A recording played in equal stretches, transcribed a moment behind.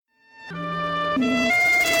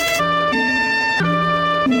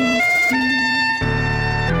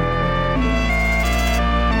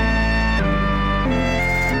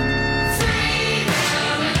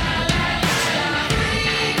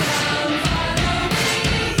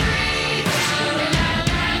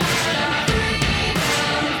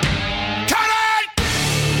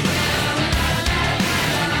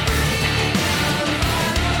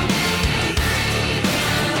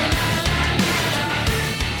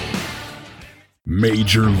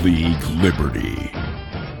Major League Liberty.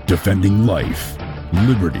 Defending life,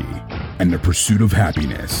 liberty, and the pursuit of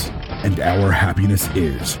happiness. And our happiness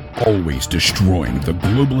is always destroying the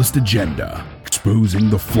globalist agenda, exposing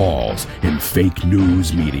the flaws in fake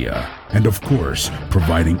news media, and of course,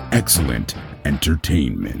 providing excellent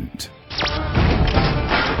entertainment.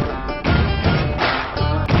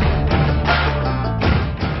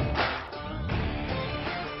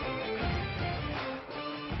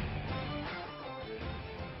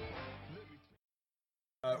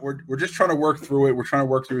 We're just trying to work through it. We're trying to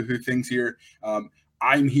work through things here.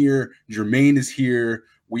 I'm here. Jermaine is here.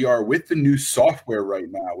 We are with the new software right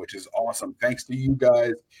now, which is awesome. Thanks to you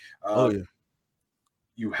guys.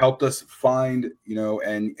 You helped us find,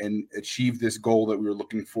 and achieve this goal that we were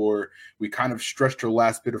looking for. We kind of stretched our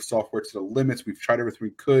last bit of software to the limits. We've tried everything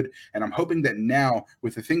we could. And I'm hoping that now,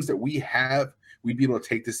 with the things that we have, we'd be able to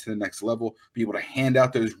take this to the next level, be able to hand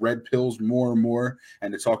out those red pills more and more,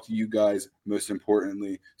 and to talk to you guys most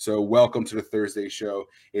importantly. So welcome to the Thursday show.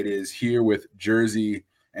 It is here with Jersey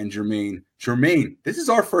and Jermaine. Jermaine, this is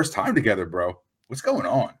our first time together, bro. What's going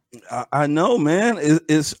on? I know, man.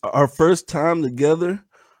 It's our first time together.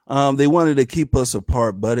 They wanted to keep us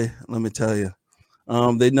apart, buddy. Let me tell you.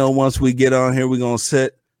 They know once we get on here, we're going to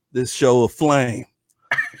set this show aflame.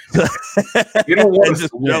 You don't want us to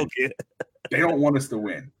win. They don't want us to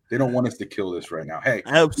win. They don't want us to kill this right now. Hey,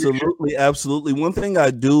 absolutely. One thing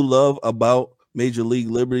I do love about Major League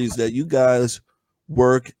Liberty is that you guys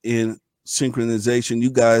work in synchronization.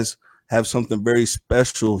 You guys have something very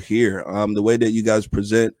special here. The way that you guys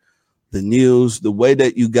present the news, the way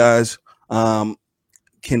that you guys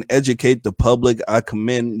can educate the public. I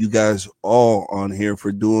commend you guys all on here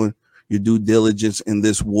for doing your due diligence in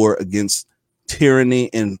this war against tyranny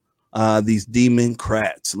and these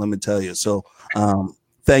democrats, let me tell you. So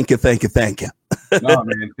thank you. No,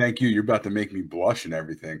 man, thank you. You're about to make me blush and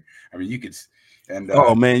everything. I mean, you could, and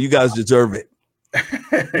oh man, you guys deserve it.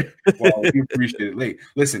 Well, we appreciate it.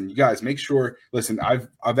 Listen, you guys, make sure. Listen,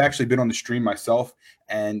 I've actually been on the stream myself,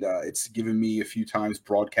 and it's given me a few times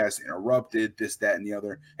broadcast interrupted, this, that, and the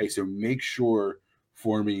other. Hey, so make sure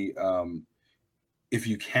for me, if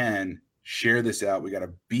you can, share this out. We got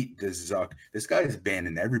to beat this Zuck. This guy is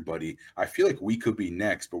banning everybody. I feel like we could be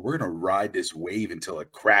next, but we're going to ride this wave until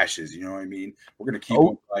it crashes. You know what I mean? We're going to keep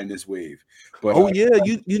on riding this wave. But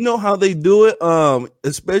you know how they do it,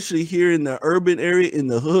 especially here in the urban area, in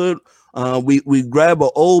the hood. We grab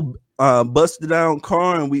an old busted down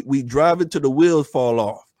car and we drive it till the wheels fall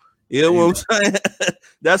off. You know what I'm saying?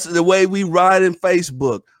 That's the way we ride in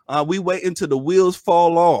Facebook. We wait until the wheels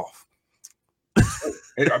fall off.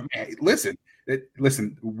 Listen,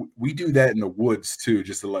 we do that in the woods too,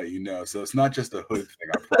 just to let you know. So it's not just a hood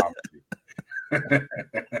thing, I promise you.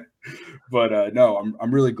 But no,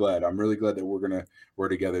 I'm really glad. I'm really glad that we're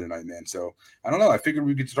together tonight, man. So I don't know. I figured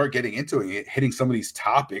we could start getting into it, hitting some of these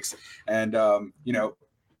topics, and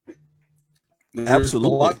there's absolutely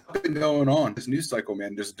a lot been going on this news cycle,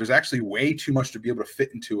 man. There's actually way too much to be able to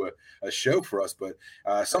fit into a show for us. But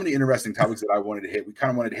some of the interesting topics that I wanted to hit, we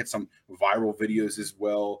kind of wanted to hit some viral videos as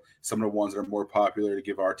well, some of the ones that are more popular to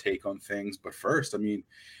give our take on things. But first, I mean,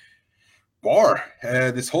 Barr,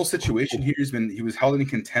 this whole situation here he was held in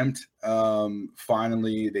contempt.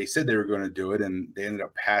 Finally, they said they were going to do it, and they ended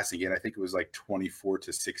up passing it. I think it was like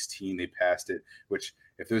 24-16. They passed it, which,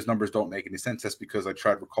 if those numbers don't make any sense, that's because I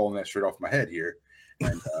tried recalling that straight off my head here.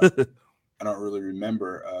 And I don't really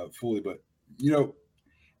remember fully, but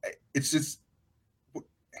it's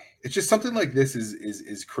just something like this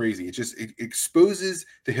is crazy. It exposes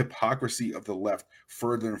the hypocrisy of the left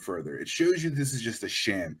further and further. It shows you this is just a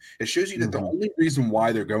sham. It shows you that the only reason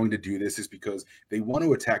why they're going to do this is because they want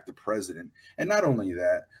to attack the president. And not only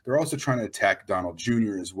that, they're also trying to attack Donald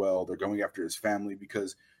Jr. as well. They're going after his family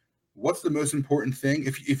because what's the most important thing?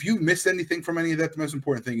 If you missed anything from any of that, the most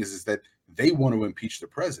important thing is that they want to impeach the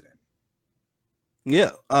president.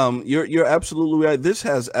 Yeah, you're absolutely right. This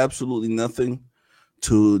has absolutely nothing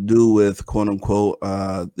to do with quote unquote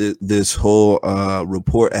this whole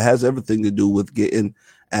report. It has everything to do with getting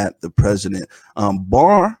at the president.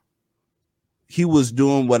 Barr, he was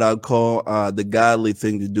doing what I call the godly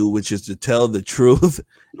thing to do, which is to tell the truth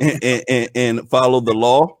and follow the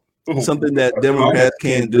law. Something that Democrats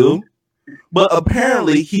can't do, but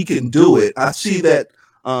apparently he can do it. I see that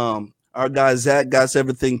our guy Zach got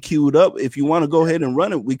everything queued up. If you want to go ahead and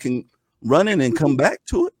run it, we can run it and come back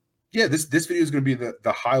to it. Yeah, this video is going to be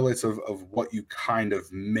the highlights of what you kind of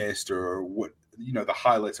missed, or what the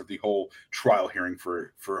highlights of the whole trial hearing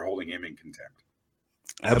for holding him in contempt.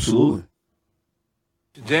 Absolutely.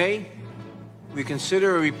 Today, we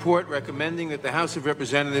consider a report recommending that the House of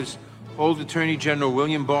Representatives hold Attorney General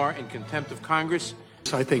William Barr in contempt of Congress.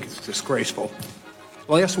 I think it's disgraceful.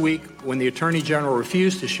 Last week, when the Attorney General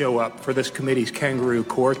refused to show up for this committee's kangaroo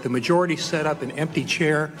court, the majority set up an empty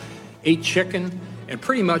chair, ate chicken, and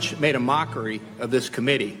pretty much made a mockery of this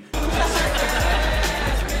committee.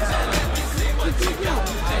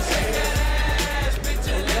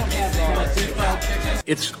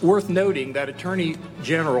 It's worth noting that Attorney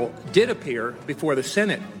General did appear before the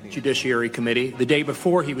Senate Judiciary Committee the day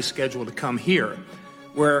before he was scheduled to come here,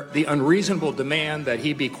 where the unreasonable demand that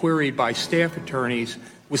he be queried by staff attorneys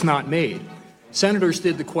was not made. Senators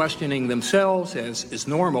did the questioning themselves, as is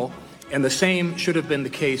normal, and the same should have been the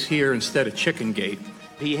case here instead of Chickengate.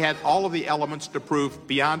 He had all of the elements to prove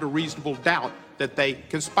beyond a reasonable doubt that they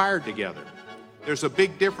conspired together. There's a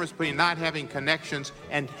big difference between not having connections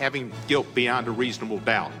and having guilt beyond a reasonable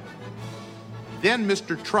doubt. Then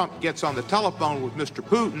Mr. Trump gets on the telephone with Mr.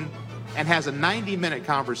 Putin and has a 90-minute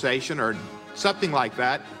conversation or something like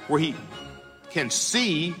that, where he can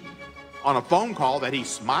see on a phone call that he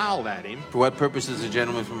smiled at him. For what purpose is the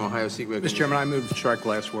gentleman from Ohio seek recognition? Mr. Chairman, I move to strike the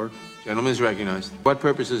last word. Gentleman is recognized. What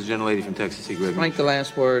purpose is the gentlelady from Texas seek recognition? Strike the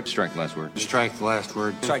last word. Strike the last word. Strike the last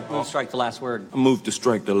word. Strike the last word. I move to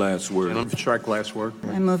strike the last word. Gentleman, strike the last word.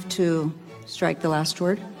 I move to strike the last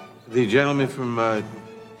word. The gentleman from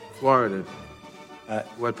Florida.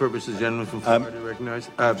 What purpose is the gentleman from Florida recognized?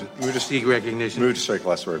 Move to seek recognition. Move to strike the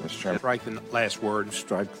last word, Mr. Chairman. Strike the last word.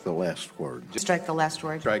 Strike the last word. Strike the last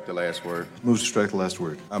word. Strike the last word. Move to strike the last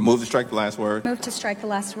word. I move to strike the last word. Move to strike the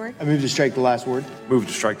last word. I move to strike the last word. Move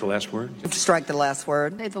to strike the last word. Move to strike the last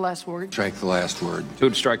word. Say the last word. Strike the last word.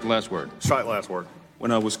 Move to strike the last word. Strike the last word.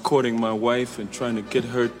 When I was courting my wife and trying to get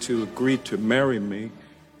her to agree to marry me,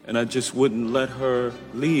 and I just wouldn't let her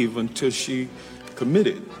leave until she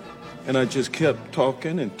committed. And I just kept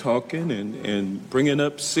talking and bringing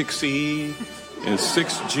up 6E and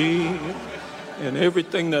 6G and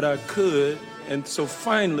everything that I could. And so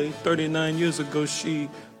finally, 39 years ago, she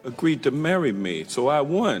agreed to marry me. So I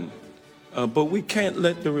won. But we can't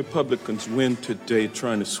let the Republicans win today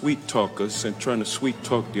trying to sweet talk us and trying to sweet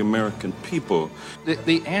talk the American people.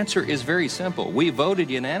 The answer is very simple. We voted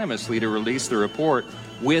unanimously to release the report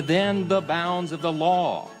within the bounds of the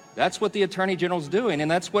law. That's what the Attorney General's doing,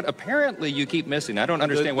 and that's what apparently you keep missing. I don't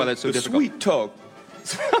understand why that's so difficult.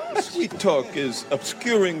 Sweet talk is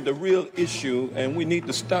obscuring the real issue, and we need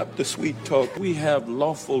to stop the sweet talk. We have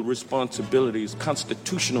lawful responsibilities,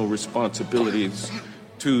 constitutional responsibilities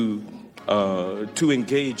to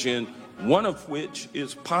engage in, one of which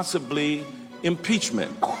is possibly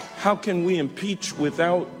impeachment. How can we impeach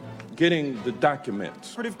without getting the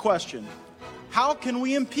documents? Question. How can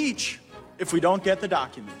we impeach if we don't get the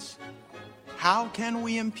documents? How can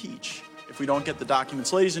we impeach if we don't get the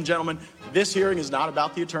documents? Ladies and gentlemen, this hearing is not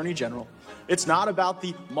about the Attorney General. It's not about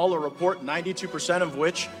the Mueller report, 92% of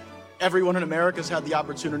which everyone in America has had the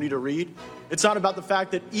opportunity to read. It's not about the fact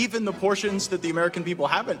that even the portions that the American people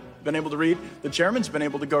haven't been able to read, the chairman's been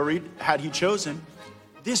able to go read had he chosen.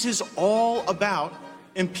 This is all about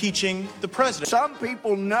impeaching the president. Some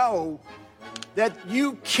people know that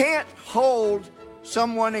you can't hold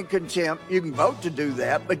someone in contempt. You can vote to do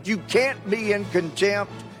that, but you can't be in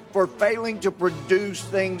contempt for failing to produce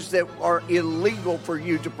things that are illegal for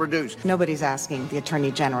you to produce. Nobody's asking the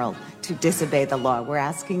Attorney General to disobey the law. We're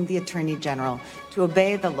asking the Attorney General to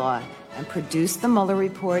obey the law and produce the Mueller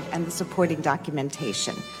report and the supporting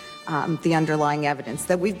documentation, the underlying evidence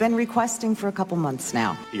that we've been requesting for a couple months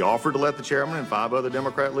now. He offered to let the chairman and 5 other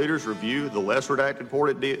Democrat leaders review the less redacted report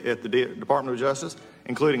at the Department of Justice,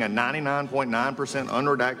 including a 99.9%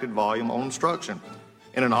 unredacted volume on obstruction.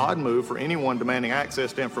 In an odd move for anyone demanding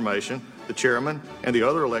access to information, the chairman and the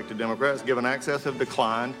other elected Democrats given access have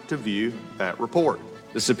declined to view that report.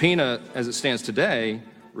 The subpoena, as it stands today,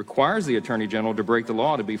 requires the Attorney General to break the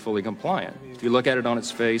law to be fully compliant. If you look at it on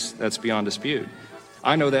its face, that's beyond dispute.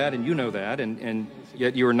 I know that, and you know that, and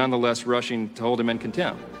yet you are nonetheless rushing to hold him in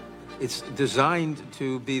contempt. It's designed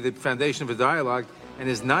to be the foundation of a dialogue and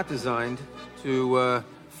is not designed to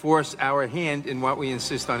force our hand in what we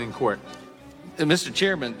insist on in court. Mr.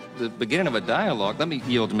 Chairman, the beginning of a dialogue, let me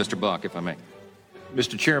yield to Mr. Buck, if I may.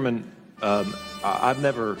 Mr. Chairman,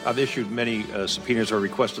 I've issued many subpoenas or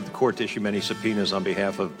requested the court to issue many subpoenas on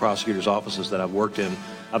behalf of prosecutors' offices that I've worked in.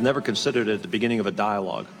 I've never considered it the beginning of a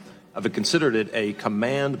dialogue. I've considered it a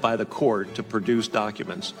command by the court to produce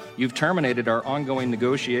documents. You've terminated our ongoing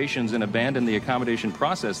negotiations and abandoned the accommodation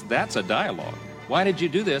process. That's a dialogue. Why did you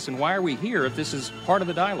do this, and why are we here if this is part of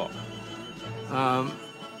the dialogue?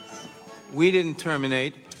 We didn't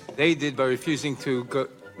terminate. They did by refusing to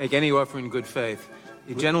make any offer in good faith.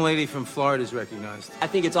 The gentlelady from Florida is recognized. I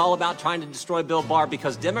think it's all about trying to destroy Bill Barr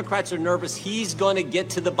because Democrats are nervous he's going to get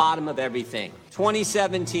to the bottom of everything.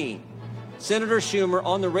 2017, Senator Schumer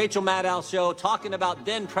on the Rachel Maddow show talking about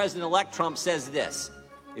then President-elect Trump says this: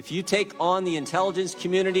 if you take on the intelligence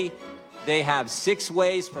community, they have 6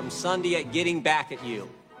 ways from Sunday at getting back at you.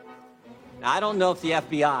 Now, I don't know if the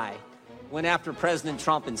FBI went after President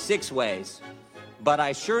Trump in 6 ways, but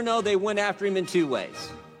I sure know they went after him in 2 ways.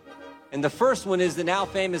 And the first one is the now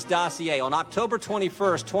famous dossier. On October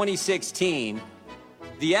 21st, 2016,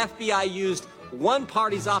 the FBI used one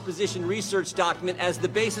party's opposition research document as the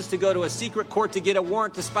basis to go to a secret court to get a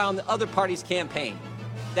warrant to spy on the other party's campaign.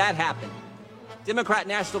 That happened. Democrat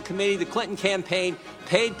National Committee, the Clinton campaign,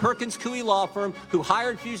 paid Perkins Coie law firm, who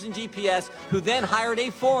hired Fusion GPS, who then hired a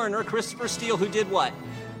foreigner, Christopher Steele, who did what?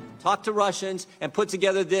 Talked to Russians and put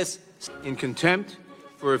together this. In contempt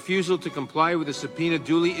for refusal to comply with a subpoena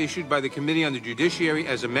duly issued by the Committee on the Judiciary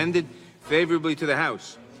as amended favorably to the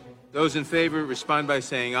House. Those in favor respond by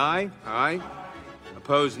saying aye. Aye.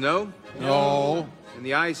 Opposed, no. No. And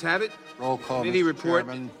the ayes have it. Roll call, Committee Mr. report.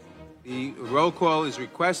 Chairman. The roll call is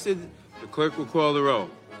requested. The clerk will call the roll.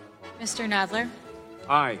 Mr. Nadler?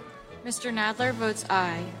 Aye. Mr. Nadler votes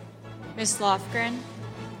aye. Ms. Lofgren?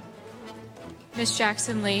 Ms.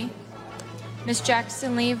 Jackson-Lee? Ms.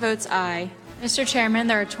 Jackson-Lee votes aye. Mr. Chairman,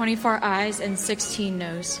 there are 24 ayes and 16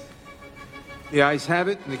 noes. The ayes have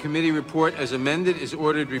it, and the committee report as amended is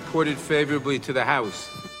ordered reported favorably to the House.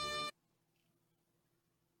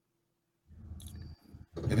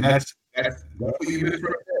 And that's what you missed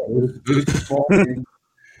right there.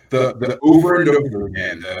 The over and over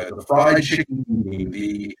again, the fried chicken,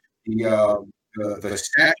 the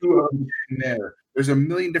statue of there. There's a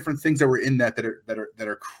million different things that were in that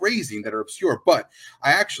are crazy, that are obscure. But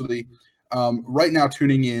I actually, right now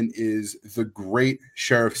tuning in is the great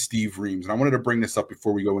Sheriff Steve Reams, and I wanted to bring this up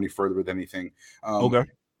before we go any further with anything. Okay,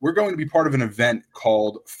 we're going to be part of an event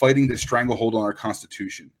called "Fighting the Stranglehold on Our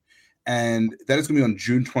Constitution." And that is going to be on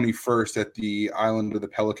June 21st at the island of the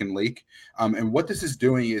Pelican Lake. And what this is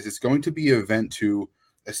doing is it's going to be an event to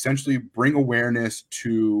essentially bring awareness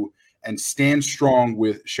to and stand strong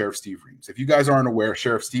with Sheriff Steve Reams. If you guys aren't aware,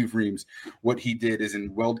 Sheriff Steve Reams, what he did is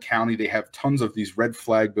in Weld County, they have tons of these red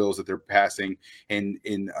flag bills that they're passing in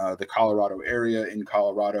the Colorado area in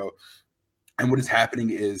Colorado. And what is happening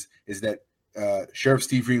is that Sheriff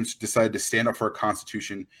Steve Reams decided to stand up for our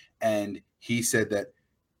Constitution, and he said that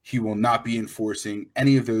he will not be enforcing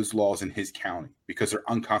any of those laws in his county because they're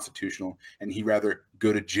unconstitutional, and he'd rather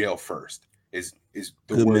go to jail first, is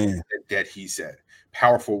the word that he said.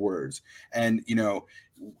 Powerful words. And,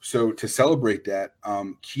 so to celebrate that,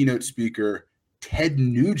 keynote speaker Ted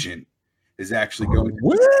Nugent is actually going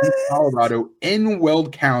to Colorado in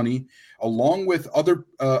Weld County, along with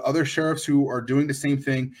other sheriffs who are doing the same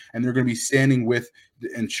thing, and they're going to be standing with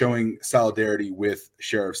and showing solidarity with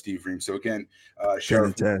Sheriff Steve Reams. So again,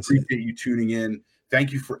 Sheriff, appreciate you tuning in.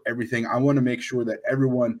 Thank you for everything. I want to make sure that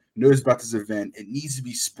everyone knows about this event. It needs to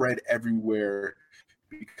be spread everywhere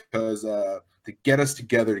because to get us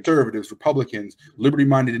together, conservatives, Republicans,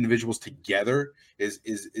 liberty-minded individuals together is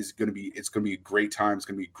going to be, it's going to be a great time. It's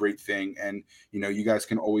going to be a great thing. And, you guys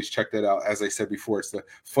can always check that out. As I said before, it's the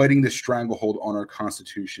Fighting the Stranglehold on Our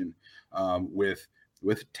Constitution with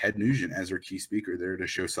Ted Nugent as our key speaker there to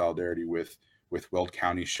show solidarity with Weld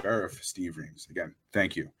County Sheriff Steve Reams. Again,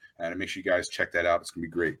 thank you. And make sure you guys check that out. It's going to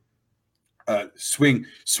be great. Swing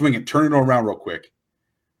it. Turn it around real quick.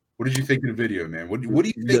 What did you think of the video, man? What do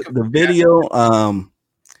you think of the video?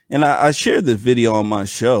 And I shared this video on my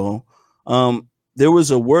show. There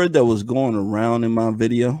was a word that was going around in my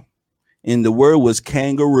video, and the word was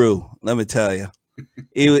kangaroo. Let me tell you,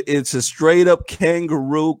 it's a straight up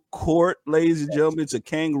kangaroo court, ladies and gentlemen. It's a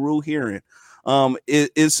kangaroo hearing.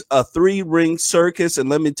 It's a 3-ring circus, and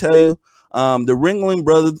let me tell you, the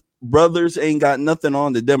Ringling brothers ain't got nothing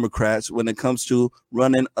on the Democrats when it comes to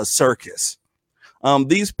running a circus.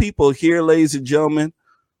 These people here, ladies and gentlemen,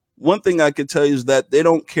 one thing I can tell you is that they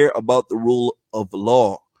don't care about the rule of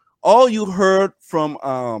law. All you heard from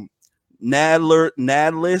Nadler,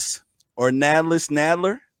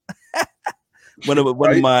 one of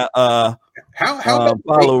my how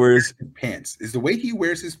followers. Pants is the way he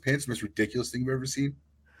wears his pants the most ridiculous thing you've ever seen.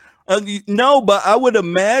 No, but I would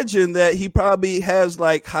imagine that he probably has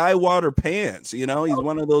like high water pants. He's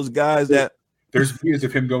one of those guys that. There's videos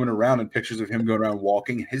of him going around and pictures of him going around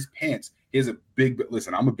walking. His pants, he has a big,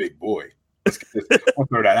 listen, I'm a big boy. I'll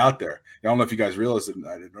throw that out there. I don't know if you guys realize it.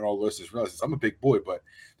 I didn't know all the listeners realize this. I'm a big boy, but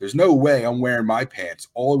there's no way I'm wearing my pants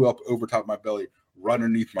all the way up over top of my belly, right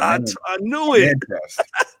underneath my I knew it.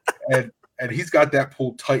 and he's got that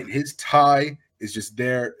pulled tight, and his tie is just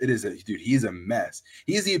there. It is he's a mess.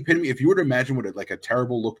 He is the epitome. If you were to imagine what a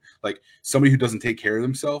terrible look, like somebody who doesn't take care of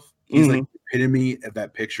themselves, he's like the epitome of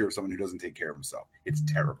that picture of someone who doesn't take care of himself. It's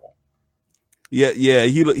terrible. Yeah.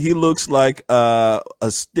 He looks like a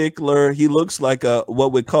stickler. He looks like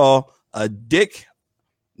what we call a dick.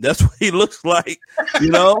 That's what he looks like,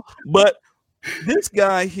 But this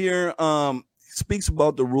guy here speaks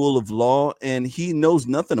about the rule of law, and he knows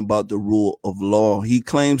nothing about the rule of law. He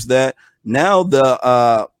claims that now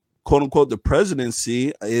the quote unquote the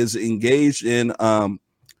presidency is engaged in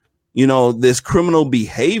this criminal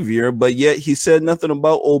behavior, but yet he said nothing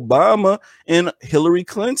about Obama and Hillary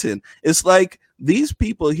Clinton. It's like these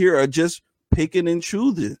people here are just picking and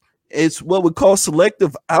choosing. It's what we call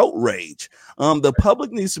selective outrage. The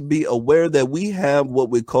public needs to be aware that we have what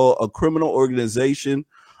we call a criminal organization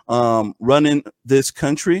running this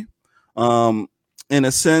country in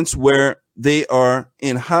a sense where they are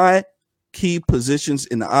in high key positions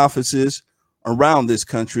in the offices around this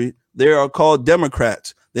country. They are called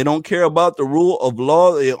Democrats. They don't care about the rule of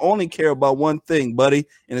law. They only care about one thing, buddy,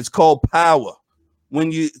 and it's called power.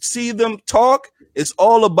 When you see them talk, it's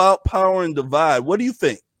all about power and divide. What do you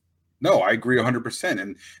think? No, I agree 100%.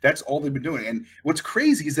 And that's all they've been doing. And what's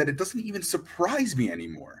crazy is that it doesn't even surprise me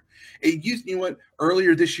anymore. It used,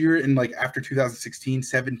 earlier this year and like after 2016,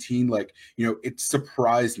 17, it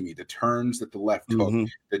surprised me the turns that the left took,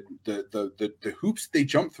 the hoops they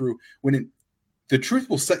jumped through when the truth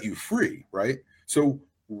will set you free, right? So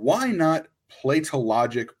why not play to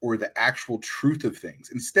logic or the actual truth of things?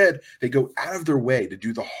 Instead, they go out of their way to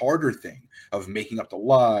do the harder thing of making up the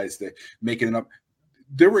lies, making it up.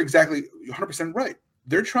 They were exactly 100% right.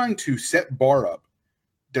 They're trying to set Barr up.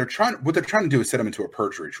 What they're trying to do is set him into a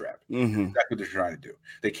perjury trap. That's what they're trying to do.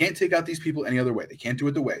 They can't take out these people any other way. They can't do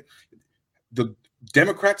it the way the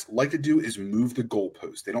Democrats like to do is move the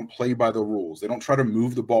goalpost. They don't play by the rules. They don't try to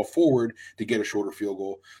move the ball forward to get a shorter field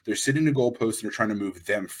goal. They're sitting the goalpost and they're trying to move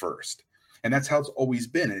them first. And that's how it's always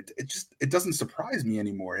been. It doesn't surprise me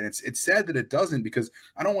anymore. And it's sad that it doesn't, because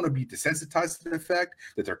I don't want to be desensitized to the fact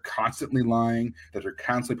that they're constantly lying, that they're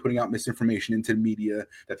constantly putting out misinformation into the media,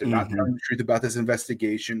 that they're not telling the truth about this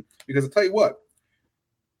investigation. Because I'll tell you what,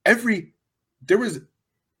 there was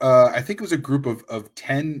I think it was a group of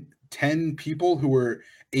 10 people who were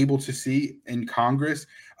able to see in Congress,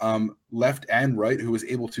 left and right, who was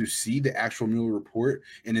able to see the actual Mueller report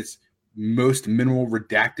in its most minimal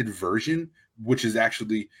redacted version, which is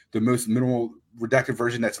actually the most minimal redacted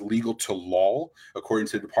version that's legal to law, according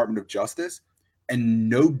to the Department of Justice, and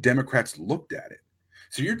no Democrats looked at it.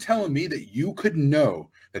 So you're telling me that you could know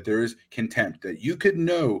that there is contempt, that you could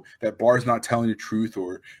know that Barr's not telling the truth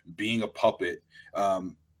or being a puppet,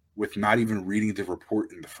 with not even reading the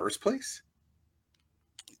report in the first place?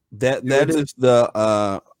 That is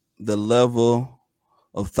the level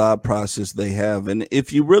of thought process they have. And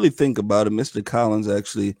if you really think about it, Mr. Collins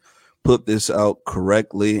actually put this out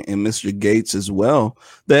correctly, and Mr. Gates as well,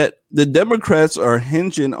 that the Democrats are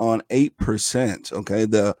hinging on 8%. Okay.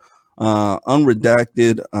 The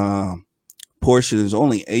unredacted portion is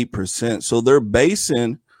only 8%. So they're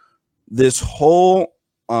basing this whole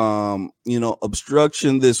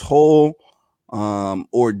obstruction, this whole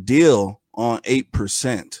ordeal on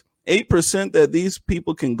 8%. 8% that these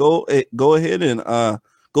people can go ahead and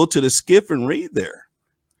go to the skiff and read there.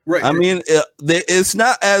 Right. I mean, it's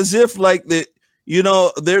not as if like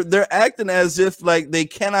they're acting as if like they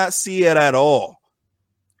cannot see it at all,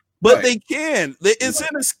 but they can. It's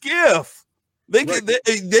in a skiff. They can.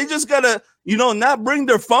 They just gotta not bring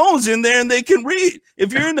their phones in there, and they can read.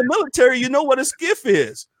 If you're in the military, you know what a skiff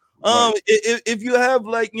is. If you have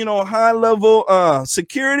high level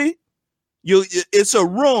security, it's a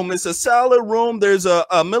room. It's a solid room. There's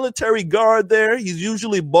a military guard there. He's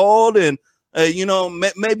usually bald and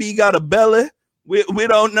maybe he got a belly. We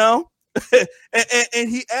don't know. and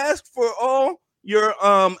he asked for all your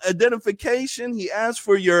identification. He asked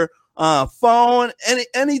for your phone,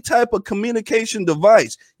 any type of communication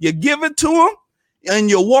device. You give it to him, and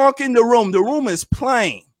you walk in the room. The room is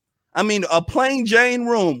plain. I mean, a plain Jane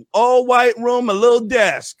room, all white room, a little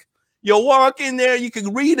desk. You walk in there, you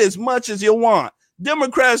can read as much as you want.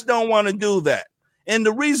 Democrats don't want to do that. And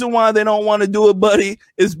the reason why they don't want to do it, buddy,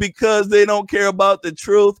 is because they don't care about the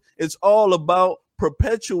truth. It's all about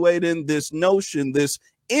perpetuating this notion, this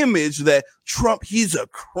image that Trump, he's a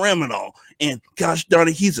criminal. And gosh darn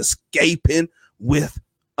it, he's escaping with,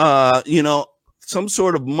 some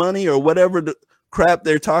sort of money or whatever the crap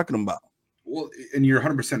they're talking about. Well, and you're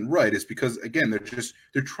 100% right. It's because, again, they're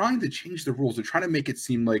trying to change the rules. They're trying to make it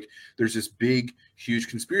seem like there's this big, huge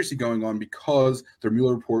conspiracy going on because their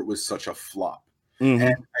Mueller report was such a flop. Mm-hmm.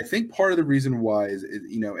 And I think part of the reason why is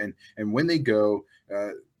and when they go,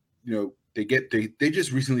 they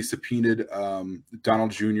just recently subpoenaed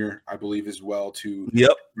Donald Jr., I believe, as well, to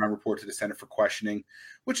report to the Senate for questioning,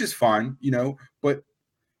 which is fine, but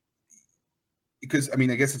because I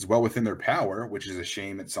guess it's well within their power, which is a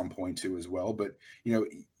shame at some point too as well. But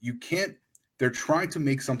you can't. They're trying to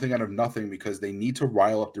make something out of nothing because they need to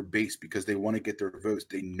rile up their base because they want to get their votes.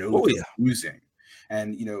 They know they're losing.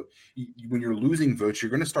 And, when you're losing votes,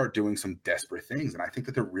 you're going to start doing some desperate things. And I think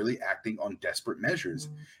that they're really acting on desperate measures.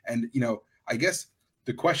 And, I guess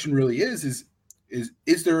the question really is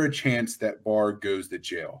there a chance that Barr goes to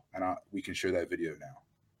jail? And we can share that video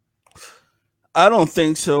now. I don't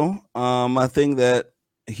think so. I think that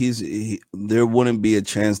there wouldn't be a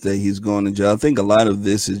chance that he's going to jail. I think a lot of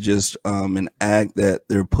this is just an act that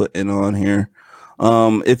they're putting on here.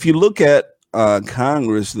 If you look at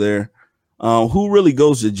Congress there, who really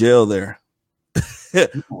goes to jail there?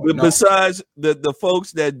 Besides the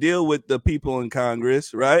folks that deal with the people in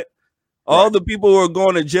Congress, right? All the people who are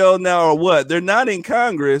going to jail now are what? They're not in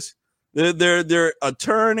Congress. They're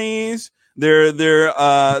attorneys.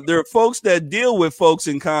 They're folks that deal with folks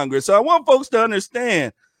in Congress. So I want folks to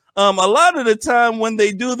understand. A lot of the time when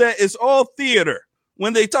they do that, it's all theater.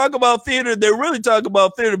 When they talk about theater, they really talk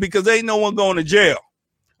about theater because ain't no one going to jail.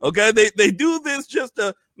 Okay, they do this just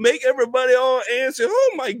to make everybody all answer.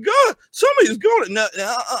 Oh my God, somebody's going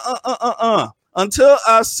to until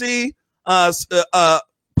I see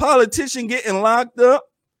politician getting locked up.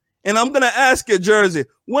 And I'm gonna ask you, Jersey,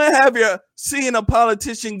 when have you seen a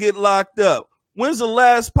politician get locked up? When's the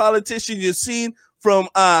last politician you've seen from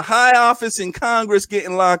high office in Congress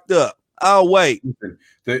getting locked up? I'll wait.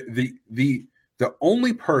 The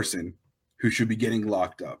only person who should be getting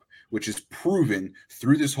locked up, which is proven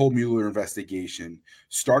through this whole Mueller investigation,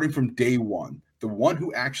 starting from day one, the one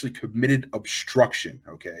who actually committed obstruction,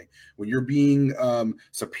 okay? When you're being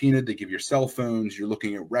subpoenaed, they give your cell phones, you're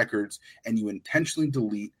looking at records, and you intentionally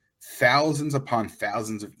delete thousands upon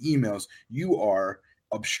thousands of emails, you are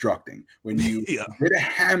obstructing. When you get a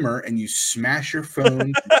hammer and you smash your phone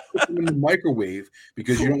and put them in the microwave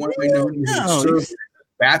because you don't want to know when you're serving in the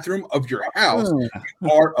bathroom of your house,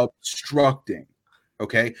 you are obstructing.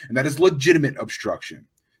 Okay, and that is legitimate obstruction.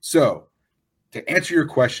 So, to answer your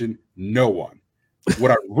question, no one.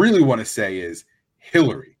 What I really want to say is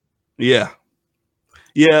Hillary. Yeah,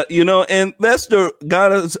 and that's the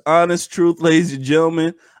God's honest truth, ladies and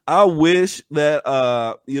gentlemen. I wish that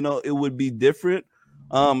it would be different.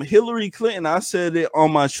 Hillary Clinton, I said it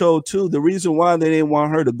on my show too. The reason why they didn't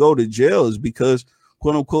want her to go to jail is because,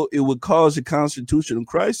 quote unquote, it would cause a constitutional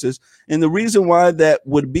crisis. And the reason why that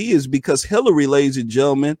would be is because Hillary, ladies and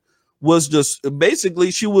gentlemen, was just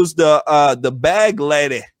basically she was the bag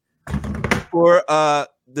lady for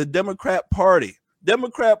the Democrat Party.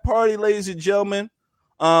 Democrat Party, ladies and gentlemen,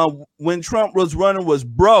 when Trump was running, was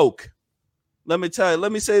broke. Let me tell you,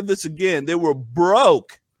 let me say this again. They were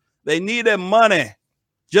broke. They needed money.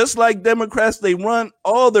 Just like Democrats, they run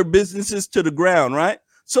all their businesses to the ground, right?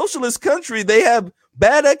 Socialist country, they have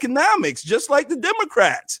bad economics, just like the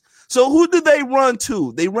Democrats. So who did they run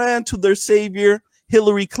to? They ran to their savior,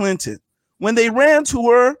 Hillary Clinton. When they ran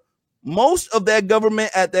to her, most of that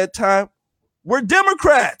government at that time were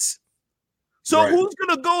Democrats. So who's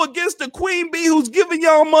going to go against the queen bee who's giving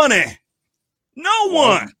y'all money? No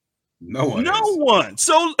one. No one.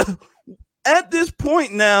 So at this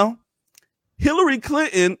point now, Hillary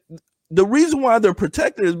Clinton, the reason why they're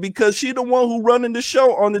protected is because she's the one who running the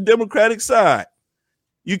show on the Democratic side.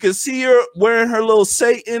 You can see her wearing her little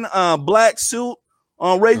Satan black suit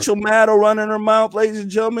on Rachel Maddow running her mouth, ladies and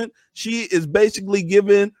gentlemen. She is basically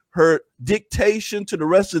giving her dictation to the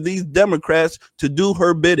rest of these Democrats to do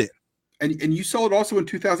her bidding. And you saw it also in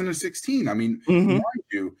 2016. I mean, mind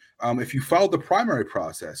you, if you followed the primary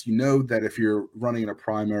process, you know that if you're running in a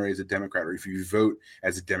primary as a Democrat, or if you vote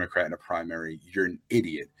as a Democrat in a primary, you're an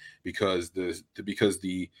idiot because the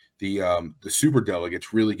super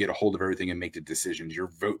delegates really get a hold of everything and make the decisions.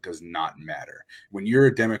 Your vote does not matter. When you're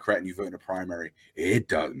a Democrat and you vote in a primary, it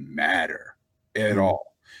doesn't matter at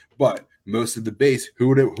all. But most of the base, who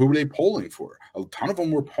were they polling for? A ton of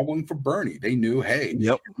them were polling for Bernie. They knew, hey,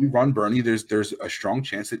 if we run Bernie, there's a strong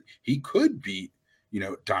chance that he could beat,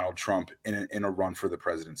 Donald Trump in a run for the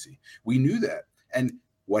presidency. We knew that. And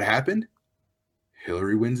what happened?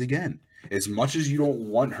 Hillary wins again. As much as you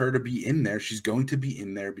don't want her to be in there, she's going to be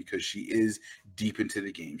in there because she is deep into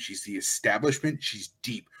the game. She's the establishment. She's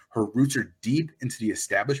deep. Her roots are deep into the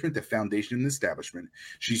establishment, the foundation in the establishment.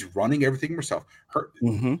 She's running everything herself.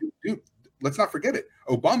 Dude, let's not forget it.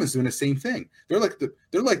 Obama's doing the same thing. They're like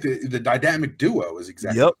the dynamic duo is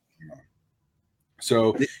exactly.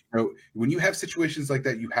 So, when you have situations like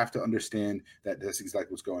that, you have to understand that that's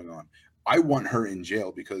exactly what's going on. I want her in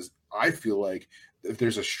jail because I feel like if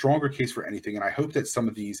there's a stronger case for anything, and I hope that some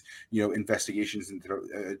of these, investigations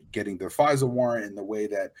into getting the FISA warrant and the way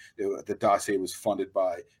that the dossier was funded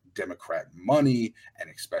by Democrat money, and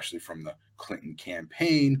especially from the Clinton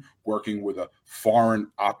campaign, working with a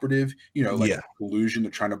foreign operative, collusion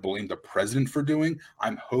they're trying to blame the president for doing.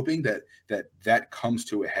 I'm hoping that comes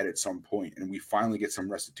to a head at some point and we finally get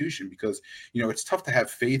some restitution, because, it's tough to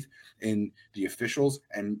have faith in the officials,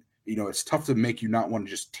 and it's tough to make you not want to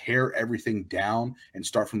just tear everything down and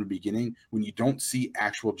start from the beginning when you don't see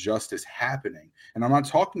actual justice happening. And I'm not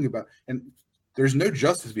talking about, and there's no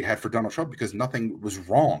justice to be had for Donald Trump because nothing was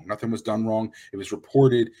wrong. Nothing was done wrong. It was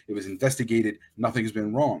reported. It was investigated. Nothing has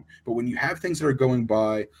been wrong. But when you have things that are going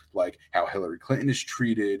by, like how Hillary Clinton is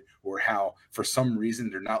treated, or how for some reason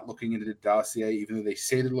they're not looking into the dossier, even though they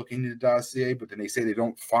say they're looking into the dossier, but then they say they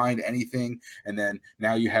don't find anything. And then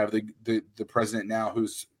now you have the president now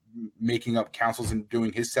who's making up counsels and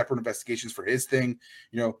doing his separate investigations for his thing.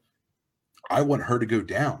 I want her to go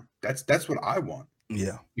down. That's what I want.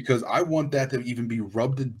 Yeah, because I want that to even be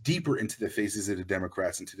rubbed deeper into the faces of the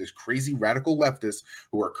Democrats, into this crazy radical leftists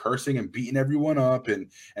who are cursing and beating everyone up and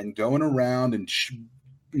going around and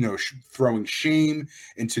throwing shame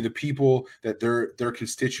into the people that they're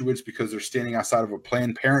constituents because they're standing outside of a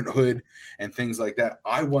Planned Parenthood and things like that.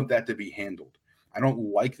 I want that to be handled. I don't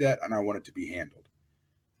like that, and I want it to be handled.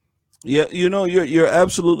 Yeah, you're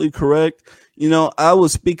absolutely correct. I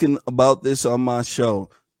was speaking about this on my show.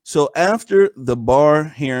 So after the Barr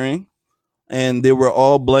hearing, and they were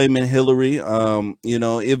all blaming Hillary,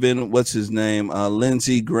 even what's his name,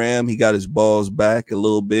 Lindsey Graham, he got his balls back a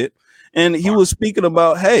little bit. And he was speaking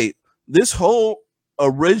about, hey, this whole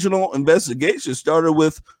original investigation started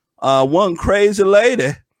with one crazy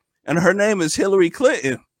lady, and her name is Hillary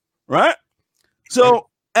Clinton, right? So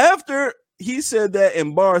after he said that,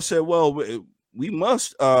 and Barr said, well, we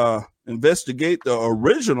must investigate the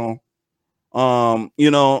original,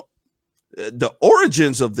 the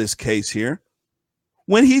origins of this case here.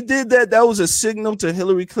 When he did that, that was a signal to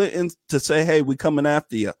Hillary Clinton to say, hey, we're coming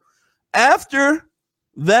after you. After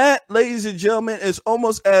that, ladies and gentlemen, it's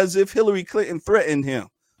almost as if Hillary Clinton threatened him.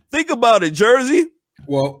 Think about it, Jersey.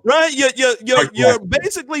 Well, right? You're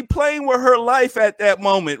basically playing with her life at that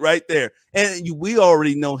moment right there. And we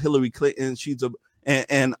already know Hillary Clinton. She's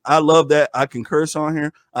and I love that. I can curse on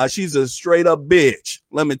her. She's a straight up bitch.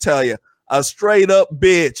 Let me tell you. A straight up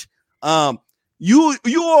bitch. You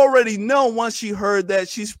already know once she heard that,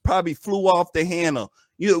 she's probably flew off the handle.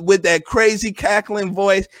 With that crazy cackling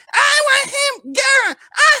voice. I want him, girl.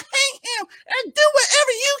 I hate him. And do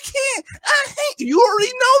whatever you can. I hate you. You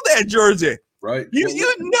already know that, Jersey. Right. You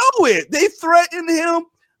know it. They threatened him.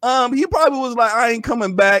 He probably was like, I ain't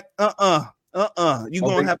coming back. You're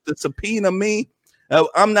gonna have to subpoena me.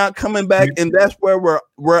 I'm not coming back. And that's where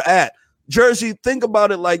we're at. Jersey, think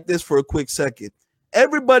about it like this for a quick second.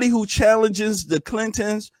 Everybody who challenges the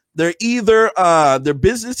Clintons, they're either their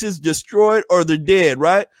business is destroyed or they're dead,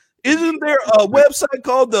 right? Isn't there a website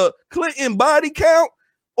called the Clinton Body Count?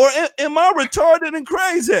 Or am I retarded and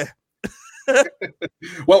crazy?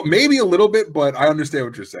 Well, maybe a little bit, but I understand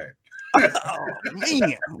what you're saying. Oh,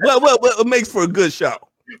 man. Well, it makes for a good show.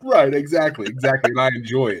 Right, exactly. And I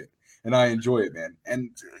enjoy it, man. And,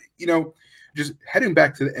 just heading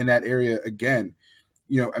back to in that area again,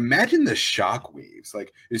 imagine the shock waves.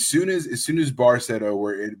 Like as soon as Barr said, "Oh,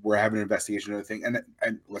 we're having an investigation," and everything,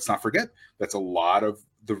 and let's not forget that's a lot of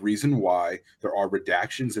the reason why there are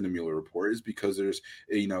redactions in the Mueller report is because there's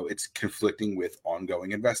it's conflicting with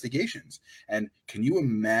ongoing investigations. And can you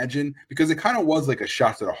imagine? Because it kind of was like a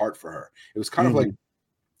shot to the heart for her. It was kind of like.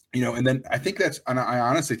 And then I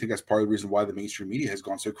honestly think that's part of the reason why the mainstream media has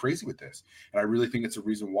gone so crazy with this. And I really think it's a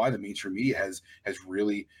reason why the mainstream media has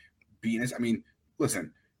really beaten us. I mean,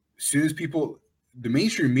 listen, as soon as the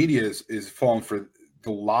mainstream media is falling for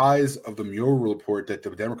the lies of the Mueller report that the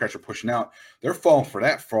Democrats are pushing out, they're falling for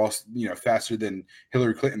that faster than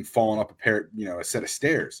Hillary Clinton falling up a set of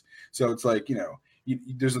stairs. So it's like,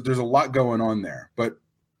 there's a lot going on there. But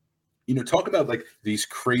talk about like these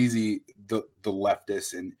crazy the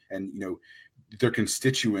leftists and their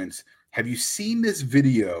constituents. Have you seen this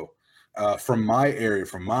video from my area,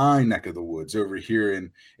 from my neck of the woods over here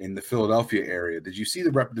in the Philadelphia area? Did you see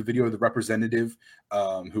the video of the representative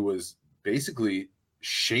who was basically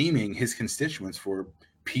shaming his constituents for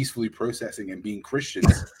peacefully protesting and being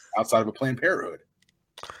Christians outside of a Planned Parenthood?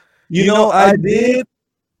 I did.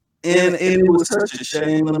 And it was such a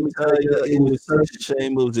shame. Let me tell you, it was such a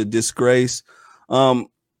shame. It was a disgrace.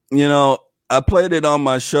 I played it on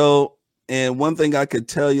my show, And one thing I could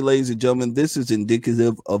tell you, ladies and gentlemen, this is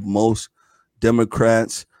indicative of most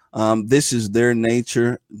Democrats. This is their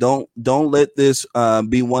nature. Don't let this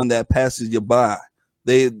be one that passes you by.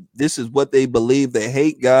 This is what they believe. They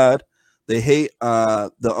hate God. They hate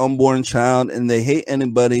the unborn child, and they hate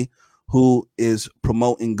anybody who is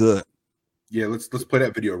promoting good. Yeah, let's play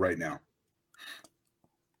that video right now.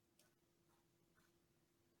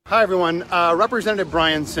 Hi everyone, Representative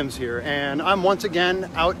Brian Sims here, and I'm once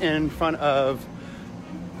again out in front of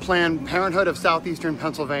Planned Parenthood of Southeastern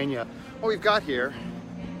Pennsylvania. What we've got here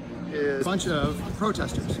is a bunch of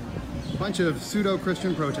protesters, a bunch of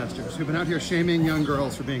pseudo-Christian protesters who've been out here shaming young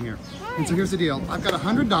girls for being here. And so here's the deal, I've got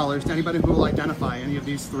 $100 to anybody who will identify any of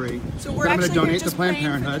these three. So we're I'm going to actually donate to Planned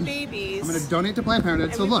Parenthood. I'm going to donate to Planned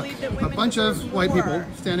Parenthood. So look, a bunch of white people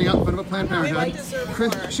standing out in front of a Planned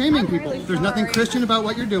Parenthood, shaming people. There's nothing Christian about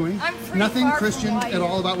what you're doing. Nothing Christian at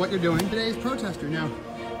all about what you're doing. Today's protester. Now,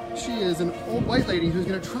 she is an old white lady who's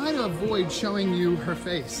going to try to avoid showing you her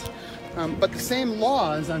face. But the same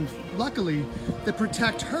laws, luckily, that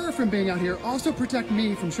protect her from being out here also protect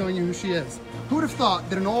me from showing you who she is. Who would have thought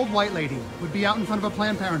that an old white lady would be out in front of a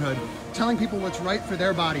Planned Parenthood telling people what's right for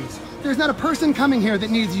their bodies? There's not a person coming here that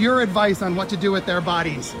needs your advice on what to do with their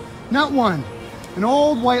bodies. Not one. An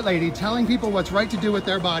old white lady telling people what's right to do with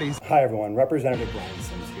their bodies. Hi everyone, Representative Brian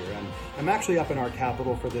Sims here, and I'm actually up in our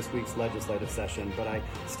Capitol for this week's legislative session, but I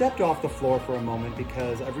stepped off the floor for a moment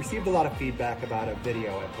because I've received a lot of feedback about a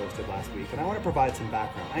video I posted last week, and I want to provide some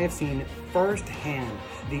background. I have seen firsthand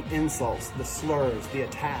the insults, the slurs, the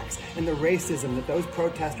attacks, and the racism that those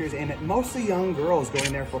protesters aim at mostly young girls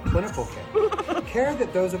going there for clinical care. Care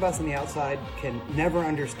that those of us on the outside can never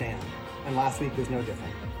understand, and last week was no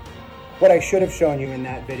different. What I should have shown you in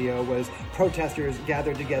that video was protesters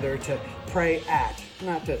gathered together to pray at,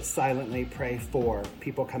 not to silently pray for,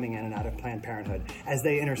 people coming in and out of Planned Parenthood as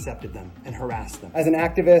they intercepted them and harassed them. As an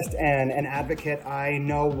activist and an advocate, I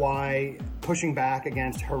know why pushing back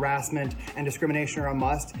against harassment and discrimination are a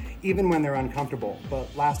must, even when they're uncomfortable.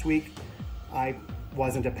 But last week, I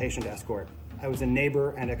wasn't a patient escort. I was a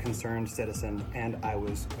neighbor and a concerned citizen, and I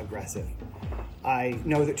was aggressive. I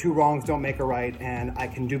know that two wrongs don't make a right, and I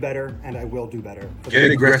can do better, and I will do better.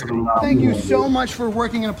 Get aggressive. Thank you so much for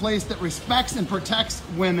working in a place that respects and protects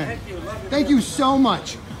women. Thank you so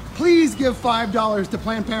much. Please give $5 to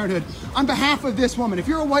Planned Parenthood on behalf of this woman. If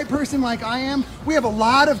you're a white person like I am, we have a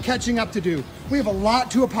lot of catching up to do. We have a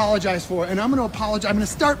lot to apologize for, and I'm going to apologize. I'm going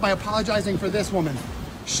to start by apologizing for this woman.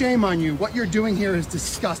 Shame on you. What you're doing here is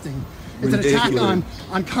disgusting. It's an attack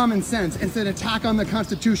on common sense. It's an attack on the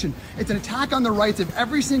Constitution. It's an attack on the rights of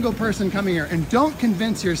every single person coming here. And don't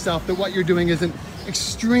convince yourself that what you're doing isn't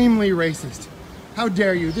extremely racist. How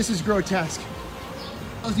dare you? This is grotesque.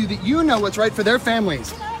 It tells you that you know what's right for their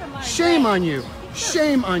families. Shame on you.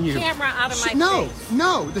 Shame on you. Camera out of my face.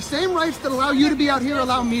 No. The same rights that allow you to be out here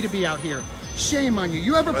allow me to be out here. Shame on you.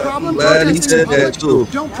 You have a problem protesting in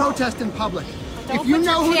public? Don't protest in public. If you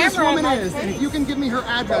know who this woman is, and if you can give me her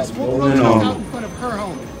address, we'll protest out in front of her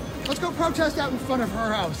home. Let's go protest out in front of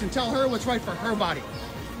her house and tell her what's right for her body.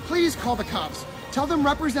 Please call the cops. Tell them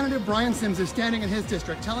Representative Brian Sims is standing in his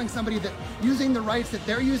district telling somebody that using the rights that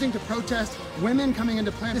they're using to protest women coming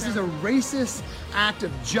into Planned Parenthood, this is a racist act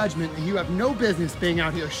of judgment, and you have no business being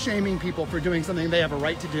out here shaming people for doing something they have a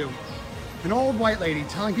right to do. An old white lady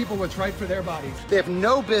telling people what's right for their bodies. They have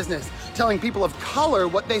no business telling people of color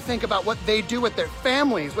what they think about what they do with their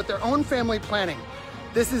families, with their own family planning.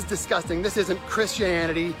 This is disgusting. This isn't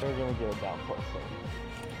Christianity. They're going to get it down for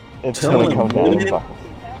us. Telling women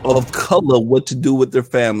of color what to do with their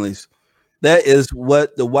families. That is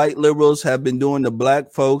what the white liberals have been doing to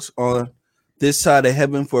black folks on this side of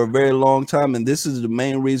heaven for a very long time. And this is the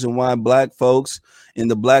main reason why black folks in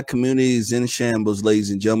the black community is in shambles,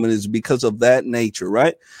 ladies and gentlemen, is because of that nature,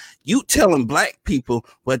 right? You telling black people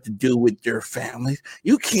what to do with their families.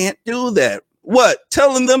 You can't do that. What?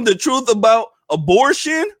 Telling them the truth about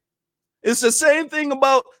abortion? It's the same thing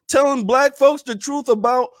about telling black folks the truth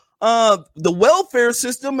about the welfare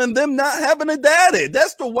system and them not having a daddy.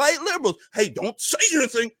 That's the white liberals. Hey, don't say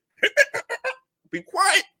anything. Be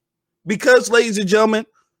quiet. Because, ladies and gentlemen,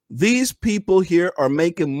 these people here are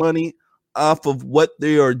making money off of what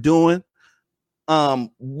they are doing.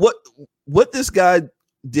 What this guy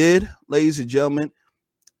did, ladies and gentlemen,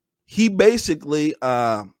 he basically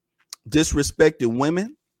disrespected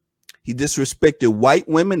women. He disrespected white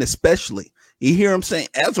women, especially. You hear him saying,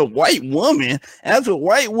 as a white woman,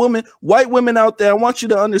 white women out there, I want you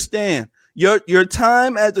to understand your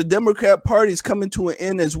time at the Democrat Party is coming to an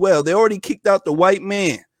end as well. They already kicked out the white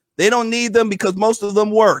men. They don't need them because most of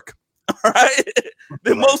them work. All right.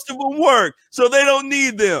 Most of them work, so they don't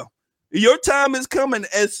need them. Your time is coming.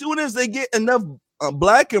 As soon as they get enough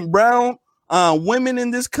black and brown women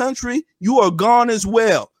in this country, you are gone as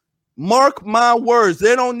well. Mark my words.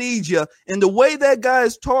 They don't need you. And the way that guy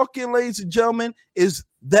is talking, ladies and gentlemen, is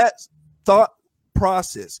that thought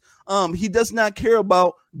process. He does not care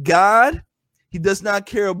about God. He does not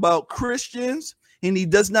care about Christians. And he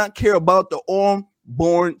does not care about the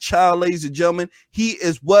unborn child, ladies and gentlemen. He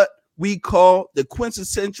is what we call the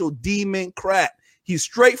quintessential demon-crat. He's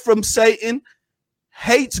straight from Satan,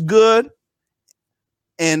 hates good,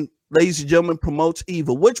 and, ladies and gentlemen, promotes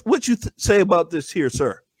evil. What you say about this here,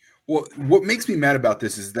 sir? Well, what makes me mad about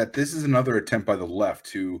this is that this is another attempt by the left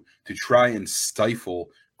to try and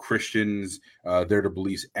stifle Christians, their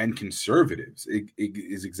beliefs, and conservatives. It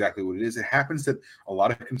is exactly what it is. It happens that a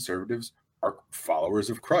lot of conservatives are followers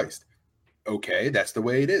of Christ. Okay, that's the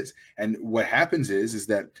way it is. And what happens is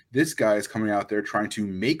that this guy is coming out there trying to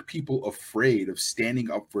make people afraid of standing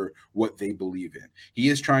up for what they believe in. He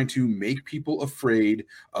is trying to make people afraid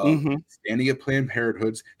of standing at Planned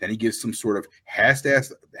Parenthoods. Then he gives some sort of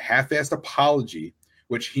half-assed apology,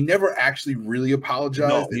 which he never actually really apologized.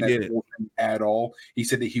 No, he didn't at all. He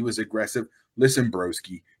said that he was aggressive. Listen,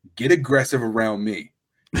 broski, get aggressive around me.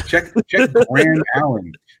 Check Graham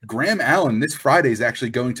Allen. Graham Allen this Friday is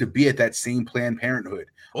actually going to be at that same Planned Parenthood.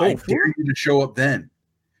 I dare you to show up then.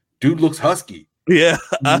 Dude looks husky. Yeah,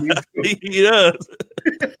 he does.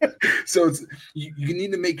 So you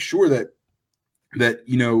need to make sure that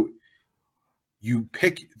you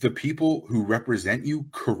pick the people who represent you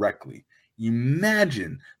correctly.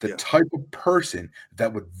 Imagine the type of person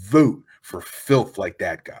that would vote for filth like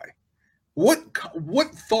that guy.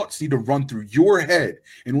 What thoughts need to run through your head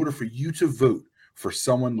in order for you to vote for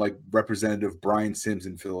someone like Representative Brian Sims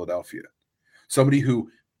in Philadelphia? Somebody who,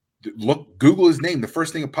 Google his name. The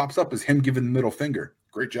first thing that pops up is him giving the middle finger.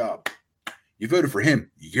 Great job. You voted for him.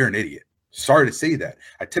 You're an idiot. Sorry to say that.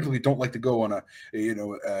 I typically don't like to go on a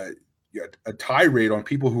tirade on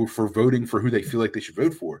people who for voting for who they feel like they should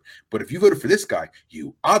vote for. But if you voted for this guy,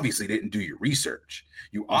 you obviously didn't do your research.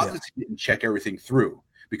 You obviously didn't check everything through.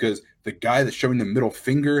 Because the guy that's showing the middle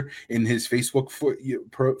finger in his Facebook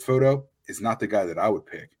photo is not the guy that I would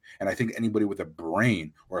pick. And I think anybody with a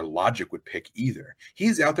brain or logic would pick either.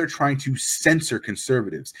 He's out there trying to censor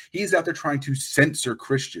conservatives. He's out there trying to censor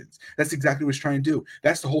Christians. That's exactly what he's trying to do.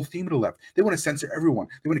 That's the whole theme of the left. They want to censor everyone.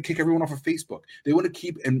 They want to kick everyone off of Facebook. They want to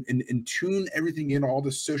keep and tune everything in, all the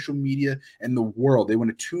social media and the world. They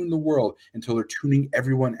want to tune the world until they're tuning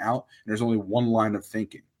everyone out. And there's only one line of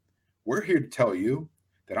thinking. We're here to tell you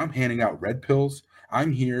that I'm handing out red pills. I'm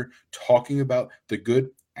here talking about the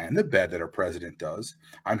good and the bad that our president does.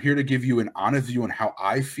 I'm here to give you an honest view on how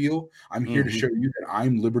I feel. I'm here to show you that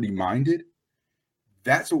I'm liberty-minded.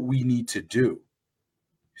 That's what we need to do.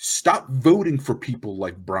 Stop voting for people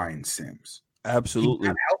like Brian Sims. Absolutely. He's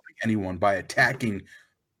not helping anyone by attacking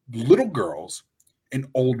little girls and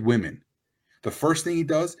old women. The first thing he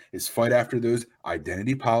does is fight after those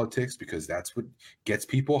identity politics because that's what gets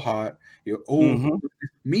people hot.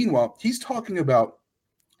 Meanwhile, he's talking about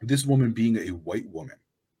this woman being a white woman.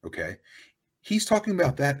 Okay. He's talking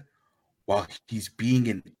about that while he's being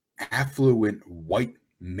an affluent white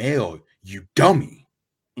male, you dummy.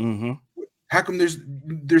 How come there's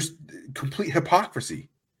complete hypocrisy?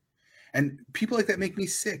 And people like that make me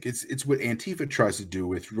sick. It's what Antifa tries to do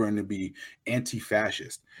with trying to be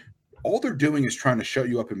anti-fascist. All they're doing is trying to shut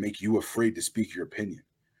you up and make you afraid to speak your opinion.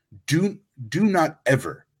 Do not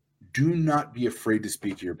be afraid to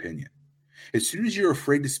speak your opinion. As soon as you're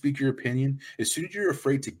afraid to speak your opinion, as soon as you're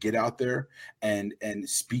afraid to get out there and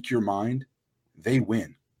speak your mind, they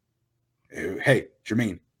win. Hey,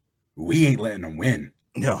 Jermaine, we ain't letting them win.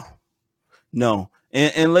 No.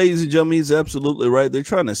 And ladies and gentlemen, he's absolutely right. They're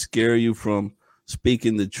trying to scare you from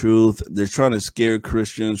speaking the truth. They're trying to scare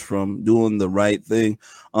Christians from doing the right thing.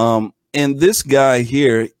 And this guy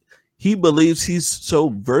here, he believes he's so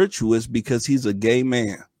virtuous because he's a gay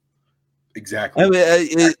man. Exactly. I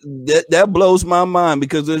mean, that blows my mind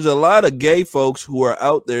because there's a lot of gay folks who are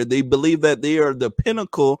out there. They believe that they are the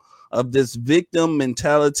pinnacle of this victim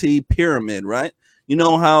mentality pyramid, right? You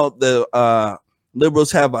know how the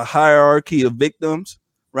liberals have a hierarchy of victims,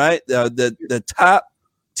 right? The top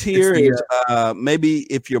tier is maybe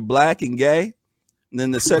if you're black and gay, and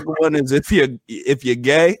then the second one is if you're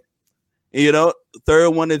gay, third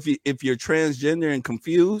one if you're transgender and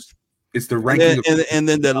confused. It's the ranking, and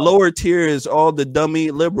then the lower tier is all the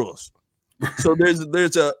dummy liberals. So there's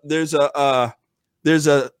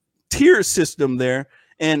a tier system there,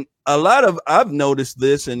 and I've noticed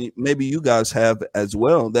this, and maybe you guys have as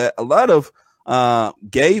well, that a lot of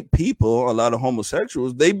gay people, a lot of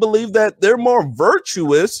homosexuals, they believe that they're more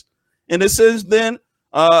virtuous in a sense than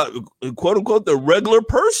quote unquote the regular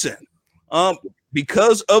person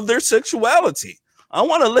because of their sexuality. I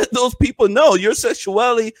want to let those people know your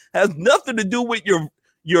sexuality has nothing to do with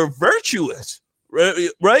your virtuous,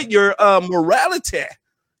 right? Your morality.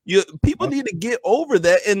 People need to get over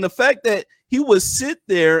that. And the fact that he would sit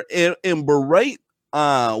there and berate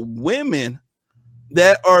women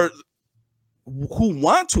that are who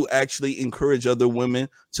want to actually encourage other women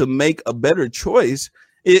to make a better choice,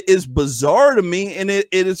 it is bizarre to me. And it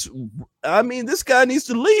is, I mean, this guy needs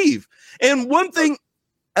to leave. And one thing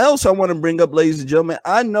else I want to bring up, ladies and gentlemen,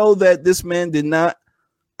 I know that this man did not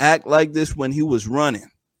act like this when he was running.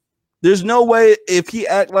 There's no way if he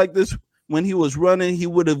acted like this when he was running, he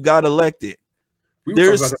would have got elected.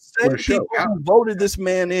 There's some people who voted this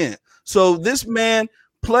man in. So this man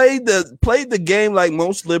played the game like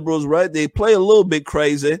most liberals, right? They play a little bit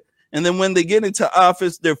crazy, and then when they get into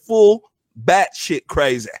office, they're full batshit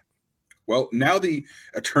crazy. Well, now the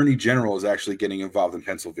Attorney General is actually getting involved in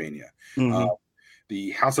Pennsylvania. Mm-hmm.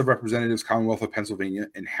 The House of Representatives, Commonwealth of Pennsylvania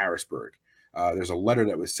in Harrisburg. There's a letter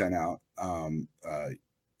that was sent out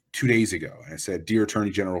 2 days ago, and it said, "Dear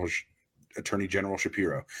Attorney General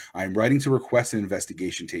Shapiro, I am writing to request an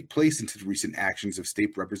investigation take place into the recent actions of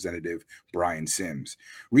State Representative Brian Sims.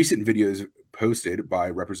 Recent videos posted by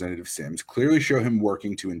Representative Sims clearly show him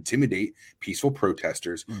working to intimidate peaceful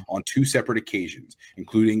protesters on 2 separate occasions,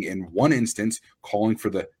 including in one instance calling for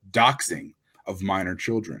the doxing of minor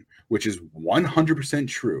children, which is 100%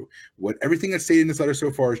 true. Everything that's stated in this letter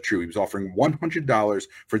so far is true. He was offering $100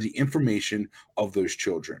 for the information of those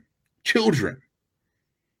children.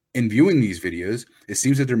 In viewing these videos, it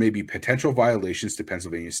seems that there may be potential violations to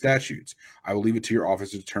Pennsylvania statutes. I will leave it to your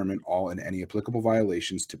office to determine all and any applicable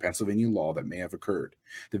violations to Pennsylvania law that may have occurred.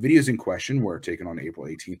 The videos in question were taken on April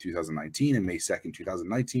 18, 2019 and May 2nd,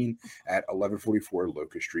 2019 at 1144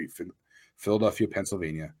 Locust Street, Philadelphia,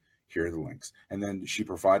 Pennsylvania. Here are the links." And then she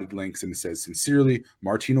provided links, and it says, "Sincerely,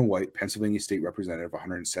 Martina White, Pennsylvania State Representative,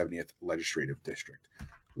 170th Legislative District."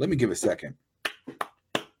 Let me give a second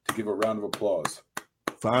to give a round of applause.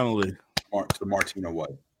 Finally. To Martina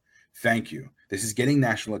White. Thank you. This is getting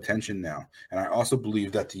national attention now. And I also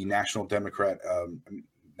believe that the National Democrat,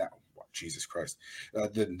 Jesus Christ,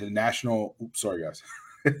 the national, sorry guys,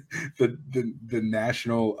 the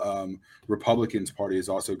National Republicans Party has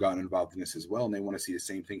also gotten involved in this as well, and they want to see the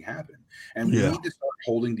same thing happen. And we need to start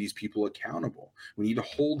holding these people accountable. We need to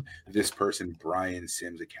hold this person, Brian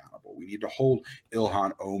Sims, accountable. We need to hold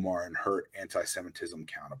Ilhan Omar and her anti-Semitism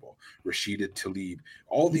accountable. Rashida Tlaib,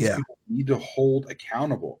 all these people need to hold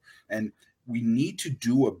accountable, and we need to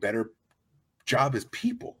do a better job as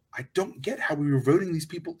people. I don't get how we were voting these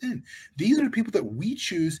people in. These are the people that we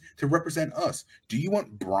choose to represent us. Do you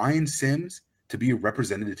want Brian Sims to be a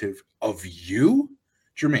representative of you?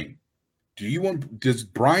 Jermaine, does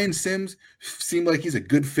Brian Sims seem like he's a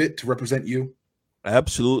good fit to represent you?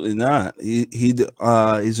 Absolutely not. He's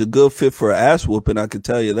a good fit for an ass whooping, I can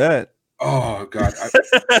tell you that. Oh God! I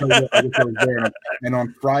was there, and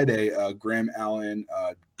on Friday, Graham Allen,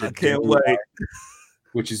 I can't wait.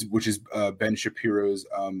 Which is Ben Shapiro's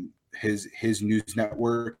his news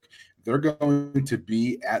network. They're going to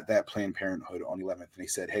be at that Planned Parenthood on the 11th, and they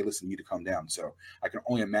said, "Hey, listen, you need to come down." So I can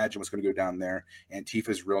only imagine what's going to go down there. Antifa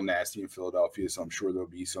is real nasty in Philadelphia, so I'm sure there'll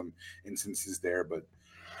be some instances there, but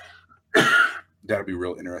that'll be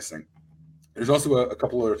real interesting. There's also a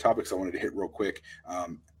couple other topics I wanted to hit real quick.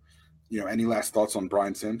 Any last thoughts on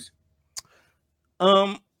Brian Sims?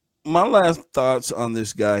 My last thoughts on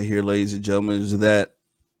this guy here, ladies and gentlemen, is that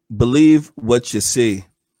believe what you see.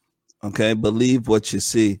 Okay, believe what you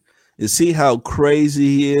see. You see how crazy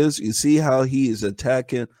he is. You see how he is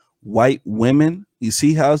attacking white women. You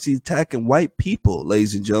see how he's attacking white people,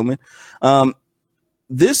 ladies and gentlemen.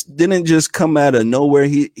 This didn't just come out of nowhere.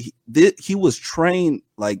 He was trained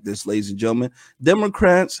like this, ladies and gentlemen.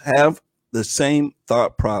 Democrats have the same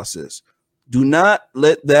thought process. Do not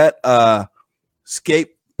let that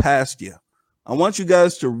escape past you. I want you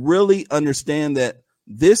guys to really understand that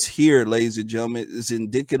this here, ladies and gentlemen, is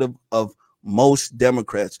indicative of most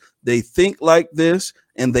Democrats. They think like this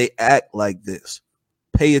and they act like this.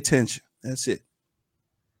 Pay attention. That's it.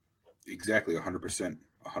 Exactly, 100%.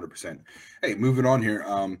 100%. Hey, moving on here.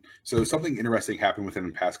 So something interesting happened within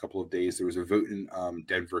the past couple of days. There was a vote in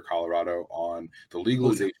Denver, Colorado on the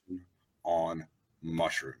legalization on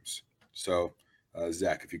mushrooms. So,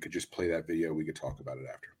 Zach, if you could just play that video, we could talk about it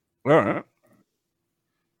after. All right.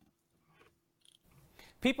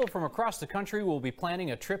 People from across the country will be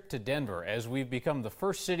planning a trip to Denver as we've become the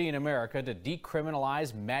first city in America to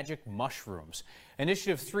decriminalize magic mushrooms.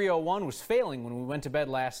 Initiative 301 was failing when we went to bed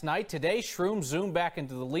last night. Today, shrooms zoomed back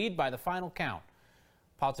into the lead by the final count.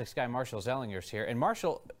 Politics guy Marshall Zellinger's here. And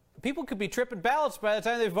Marshall, people could be tripping ballots by the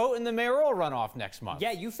time they vote in the mayoral runoff next month.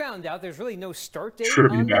 Yeah, you found out there's really no start date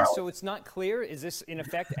on this, so it's not clear. Is this in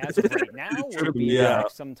effect as of right now? Will it be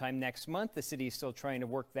sometime next month? The city is still trying to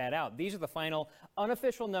work that out. These are the final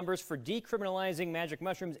unofficial numbers for decriminalizing magic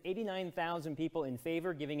mushrooms. 89,000 people in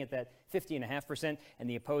favor, giving it that 50.5%, and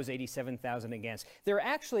the opposed 87,000 against. There are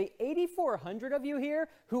actually 8,400 of you here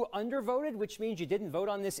who undervoted, which means you didn't vote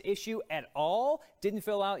on this issue at all, didn't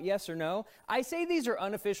fill out yes or no. I say these are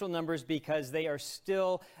unofficial numbers because they are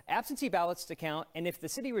still absentee ballots to count, and if the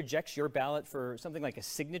city rejects your ballot for something like a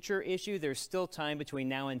signature issue, there's still time between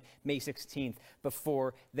now and May 16th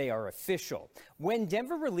before they are official. When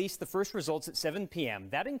Denver released the first results at 7 p.m.,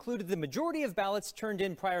 that included the majority of ballots turned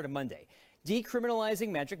in prior to Monday. Decriminalizing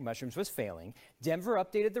magic mushrooms was failing. Denver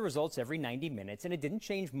updated the results every 90 minutes, and it didn't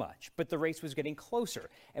change much, but the race was getting closer.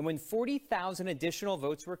 And when 40,000 additional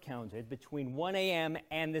votes were counted between 1 a.m.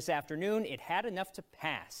 and this afternoon, it had enough to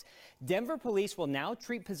pass. Denver police will now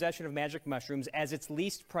treat possession of magic mushrooms as its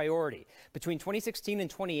least priority. Between 2016 and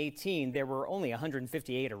 2018, there were only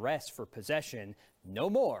 158 arrests for possession, no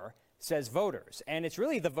more, says voters. And it's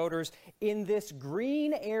really the voters in this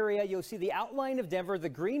green area. You'll see the outline of Denver. The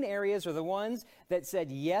green areas are the ones that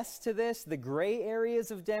said yes to this. The gray areas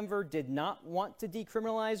of Denver did not want to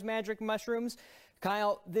decriminalize magic mushrooms.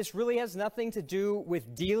 Kyle, this really has nothing to do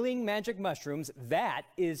with dealing magic mushrooms. That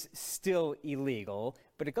is still illegal.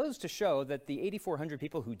 But it goes to show that the 8,400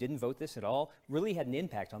 people who didn't vote this at all really had an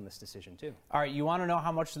impact on this decision, too. All right, you want to know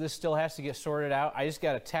how much of this still has to get sorted out? I just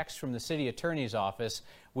got a text from the city attorney's office,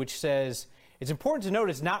 which says it's important to note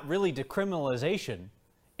it's not really decriminalization.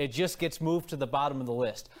 It just gets moved to the bottom of the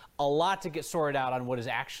list. A lot to get sorted out on what is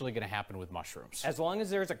actually going to happen with mushrooms. As long as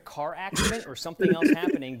there's a car accident or something else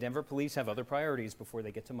happening, Denver police have other priorities before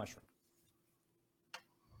they get to mushrooms.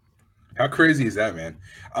 How crazy is that, man?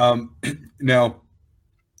 Now,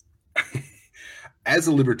 as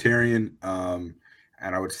a libertarian, and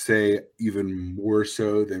I would say even more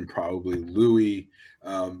so than probably Louis,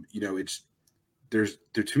 to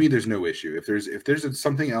me, there's no issue. If there's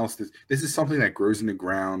something else, this is something that grows in the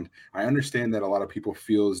ground. I understand that a lot of people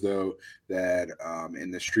feel as though that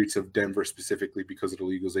in the streets of Denver, specifically because of the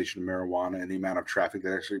legalization of marijuana and the amount of traffic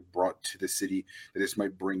that actually brought to the city, that this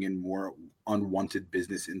might bring in more unwanted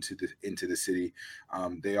business into the city.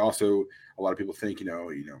 They also, a lot of people think,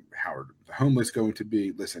 how are the homeless going to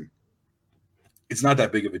be? Listen, it's not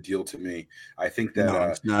that big of a deal to me. I think that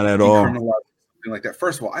it's not at all. Like that.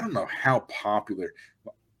 First of all, I don't know how popular.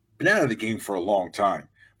 Been out of the game for a long time,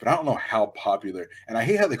 but I don't know how popular. And I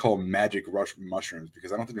hate how they call them magic mushrooms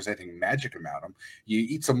because I don't think there's anything magic about them. You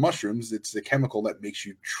eat some mushrooms; it's a chemical that makes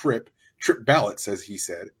you trip ballots, as he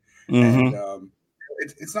said. Mm-hmm. And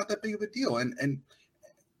it's not that big of a deal. And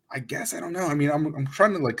I guess I don't know. I mean, I'm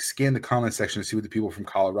trying to scan the comment section to see what the people from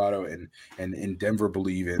Colorado and Denver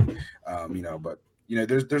believe in. But.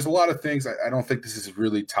 There's a lot of things. I don't think this is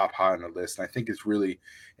really top high on the list. And I think it's really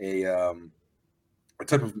a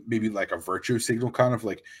type of maybe like a virtue signal, kind of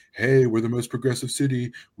like, hey, we're the most progressive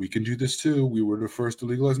city. We can do this too. We were the first to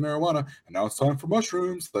legalize marijuana, and now it's time for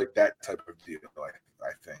mushrooms. Like that type of deal,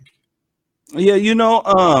 I think. Yeah,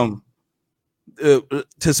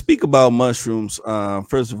 to speak about mushrooms,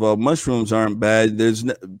 first of all, mushrooms aren't bad.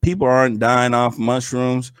 People aren't dying off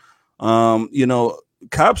mushrooms.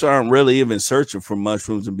 Cops aren't really even searching for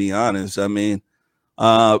mushrooms, to be honest. I mean,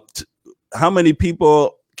 how many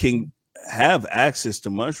people can have access to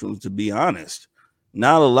mushrooms, to be honest?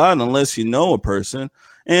 Not a lot, unless you know a person.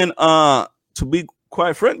 And to be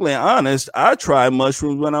quite frankly honest, I tried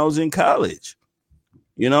mushrooms when I was in college.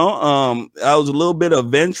 I was a little bit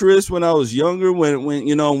adventurous when I was younger,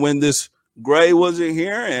 when this gray wasn't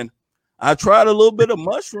here, and I tried a little bit of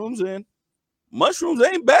mushrooms, and mushrooms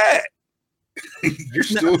ain't bad. You're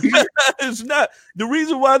still here. It's not. The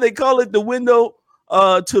reason why they call it the window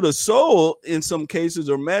to the soul in some cases,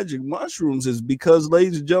 or magic mushrooms, is because,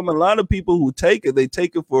 ladies and gentlemen, a lot of people who take it, they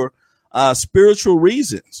take it for spiritual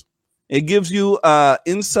reasons. It gives you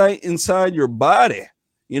insight inside your body.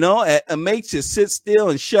 It makes you sit still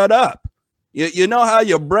and shut up. You know how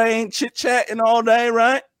your brain chit-chatting all day,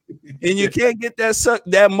 right? And you can't get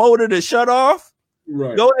that motor to shut off?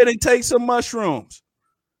 Right. Go ahead and take some mushrooms.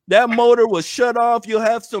 That motor will shut off. You'll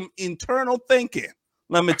have some internal thinking,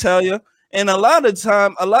 let me tell you. And a lot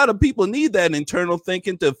of people need that internal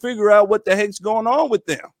thinking to figure out what the heck's going on with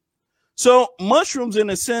them. So mushrooms,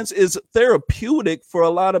 in a sense, is therapeutic for a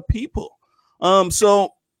lot of people.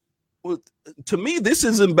 So to me, this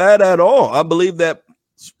isn't bad at all. I believe that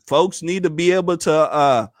folks need to be able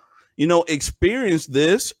to, experience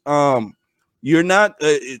this. You're not,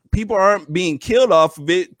 people aren't being killed off of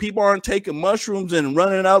it. People aren't taking mushrooms and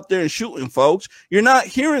running out there and shooting folks. You're not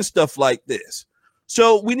hearing stuff like this.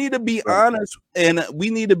 So we need to be honest, and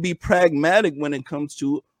we need to be pragmatic when it comes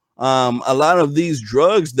to a lot of these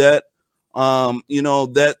drugs that,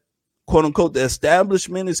 that quote unquote, the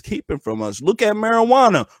establishment is keeping from us. Look at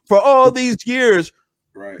marijuana. For all these years,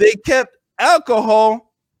 they kept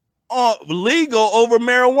alcohol legal over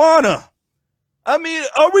marijuana. I mean,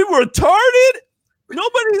 are we retarded?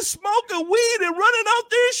 Nobody's smoking weed and running out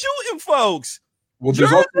there and shooting folks. Well,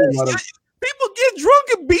 there's also a lot of people get drunk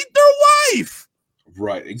and beat their wife.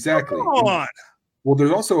 Right, exactly. Come on. Well,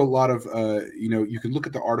 there's also a lot of, you can look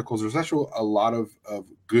at the articles. There's actually a lot of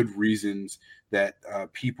good reasons that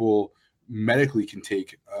people medically can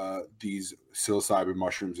take these psilocybin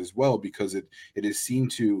mushrooms as well, because it is seen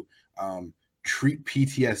to treat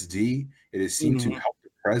PTSD. It is seen to help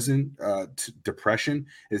depression.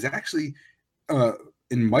 Is actually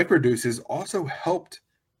in microdoses also helped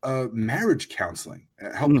marriage counseling,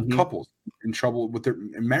 helped couples in trouble with their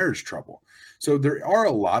marriage trouble. So there are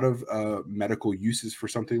a lot of medical uses for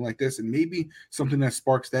something like this, and maybe something that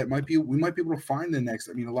sparks that we might be able to find the next.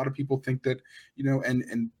 I mean, a lot of people think that,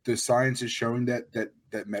 and the science is showing that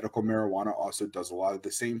medical marijuana also does a lot of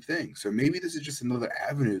the same thing. So maybe this is just another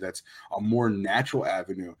avenue that's a more natural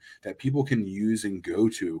avenue that people can use and go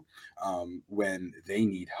to when they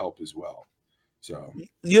need help as well. So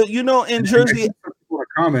in Jersey,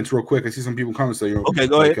 comments real quick. I see some people comment saying, okay,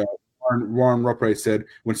 go ahead. Warren Rupright said,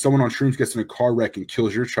 when someone on shrooms gets in a car wreck and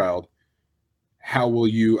kills your child, how will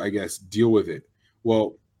you, I guess, deal with it?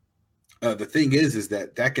 Well, the thing is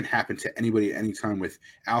that can happen to anybody at any time with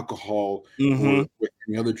alcohol or with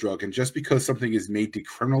any other drug. And just because something is made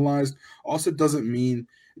decriminalized also doesn't mean,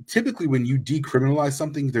 typically when you decriminalize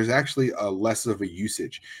something, there's actually a less of a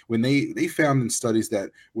usage. When they found in studies that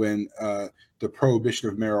when the prohibition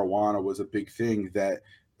of marijuana was a big thing, that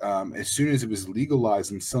as soon as it was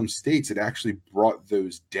legalized in some states, it actually brought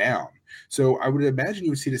those down. So I would imagine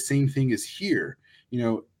you would see the same thing as here.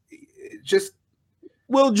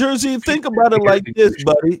 Well, Jersey, think about it like this,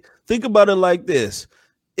 buddy. Think about it like this.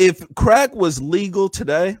 If crack was legal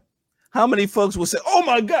today, how many folks would say, oh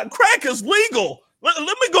my God, crack is legal. Let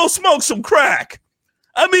me go smoke some crack.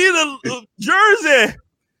 I mean, Jersey,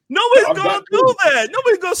 nobody's going to do that.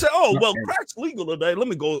 Nobody's going to say, oh, well, crack's legal today. Let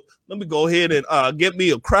me go ahead and get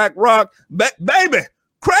me a crack rock. Baby,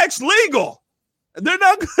 crack's legal.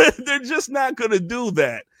 They're just not going to do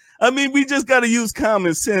that. I mean, we just got to use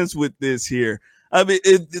common sense with this here. I mean,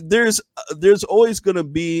 there's always going to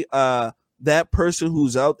be that person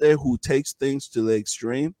who's out there who takes things to the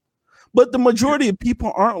extreme. But the majority of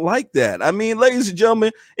people aren't like that. I mean, ladies and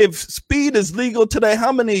gentlemen, if speed is legal today,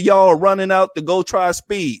 how many of y'all are running out to go try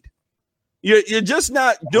speed? You're just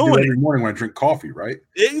not doing it. Every morning when I drink coffee, right?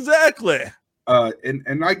 Exactly.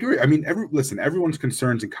 And I agree. I mean, everyone's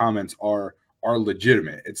concerns and comments are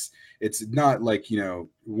legitimate. It's not like,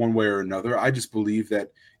 one way or another. I just believe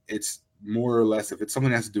that it's more or less, if it's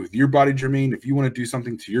something that has to do with your body, Jermaine, if you want to do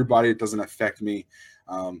something to your body, it doesn't affect me.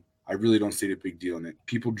 I really don't see the big deal in it.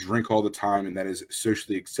 People drink all the time, and that is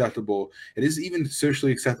socially acceptable. It is even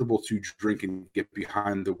socially acceptable to drink and get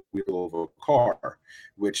behind the wheel of a car,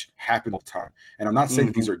 which happens all the time. And I'm not saying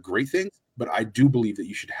that these are great things, but I do believe that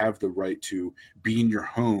you should have the right to be in your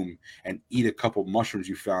home and eat a couple mushrooms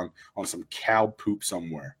you found on some cow poop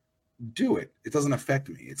somewhere. Do it. It doesn't affect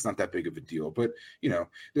me. It's not that big of a deal. But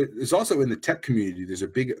there's also in the tech community, there's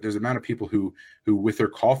an amount of people who with their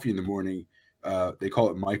coffee in the morning, they call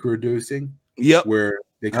it microdosing. Yep. Where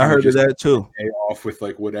they I heard of that too. Day off with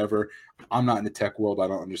like whatever. I'm not in the tech world. I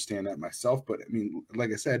don't understand that myself. But I mean,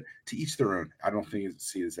 like I said, to each their own. I don't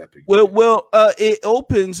see it as that big. Well, it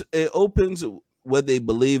opens what they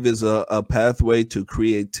believe is a pathway to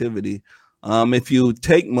creativity. If you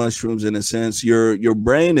take mushrooms, in a sense, your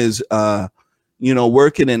brain is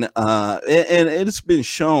working and it's been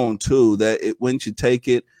shown too that once you take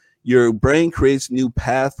it, your brain creates new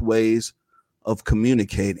pathways of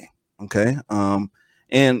communicating. Okay.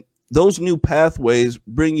 And those new pathways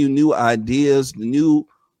bring you new ideas, new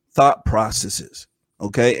thought processes.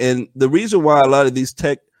 Okay. And the reason why a lot of these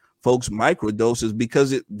tech folks microdose is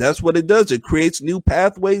because that's what it does. It creates new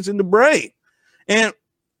pathways in the brain and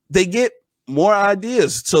they get more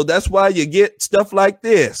ideas. So that's why you get stuff like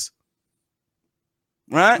this.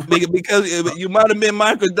 Right. Because you might have been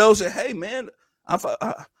microdosing. Hey man, I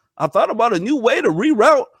thought about a new way to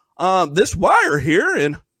reroute this wire here,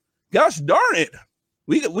 and gosh darn it,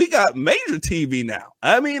 we got major TV now.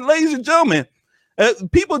 I mean, ladies and gentlemen,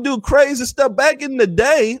 people do crazy stuff back in the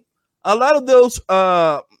day. A lot of those,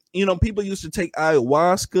 people used to take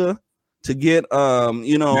ayahuasca to get,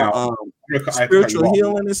 spiritual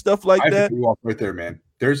healing and stuff like that. Right there, man.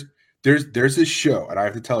 There's this show, and I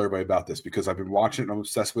have to tell everybody about this because I've been watching it and I'm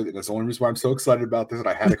obsessed with it. That's the only reason why I'm so excited about this, and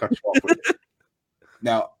I had to cut you off with it.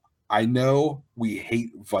 Now, I know we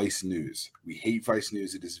hate Vice News. We hate Vice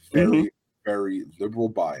News. It is very, very liberal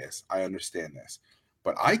bias. I understand this.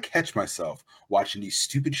 But I catch myself watching these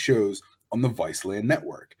stupid shows on the Viceland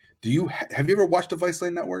Network. Have you ever watched the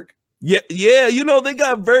Viceland Network? Yeah, they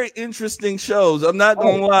got very interesting shows. I'm not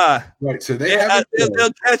gonna lie. Right, so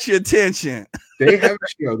they'll catch your attention. They have a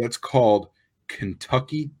show that's called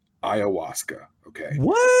Kentucky Ayahuasca. Okay.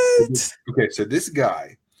 What? Okay, so this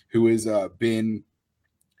guy who has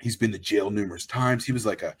he's been to jail numerous times. He was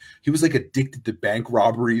like addicted to bank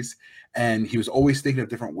robberies, and he was always thinking of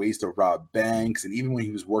different ways to rob banks. And even when he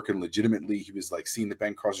was working legitimately, he was like seeing the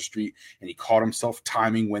bank across the street, and he caught himself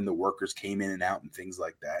timing when the workers came in and out and things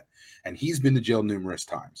like that. And he's been to jail numerous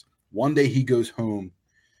times. One day he goes home,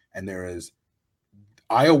 and there is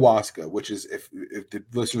ayahuasca, which is, if the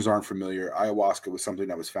listeners aren't familiar, ayahuasca was something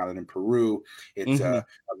that was founded in Peru. It's a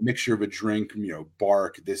mixture of a drink,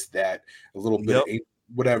 bark, this, that, a little bit of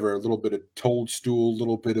whatever, a little bit of toadstool, a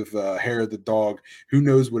little bit of hair of the dog, who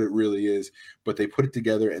knows what it really is, but they put it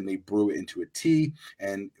together and they brew it into a tea.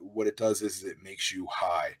 And what it does is it makes you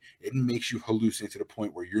high. It makes you hallucinate to the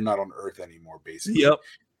point where you're not on earth anymore, basically. Yep.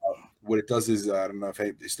 What it does is, I don't know if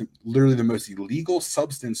it's literally the most illegal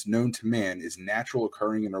substance known to man is natural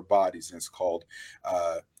occurring in our bodies. And it's called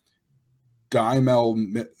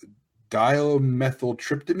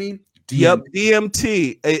diamethyltryptamine. Yep,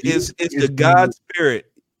 DMT. It's the God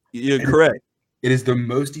spirit. You're correct. It is the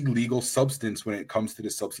most illegal substance when it comes to the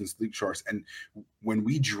substance leak charts. And when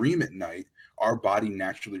we dream at night, our body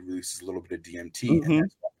naturally releases a little bit of DMT. And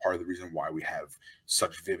that's part of the reason why we have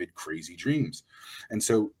such vivid, crazy dreams. And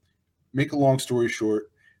so, make a long story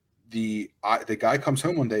short, the guy comes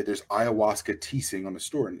home one day, there's ayahuasca tea sitting on the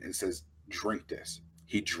store, and it says, drink this.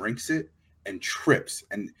 He drinks it and trips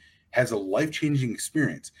and has a life-changing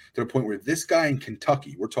experience to the point where this guy in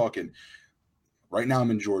Kentucky, we're talking, right now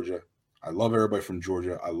I'm in Georgia. I love everybody from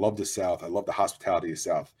Georgia. I love the South. I love the hospitality of the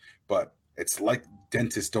South. But it's like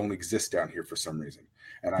dentists don't exist down here for some reason.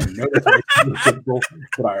 And I know that's difficult,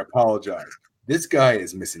 but I apologize. This guy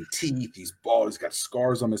is missing teeth. He's bald. He's got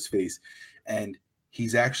scars on his face. And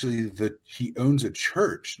he's actually he owns a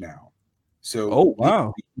church now. So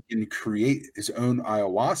he can create his own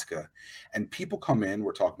ayahuasca, and people come in.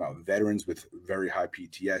 We're talking about veterans with very high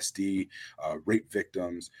PTSD, rape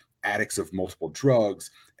victims, addicts of multiple drugs,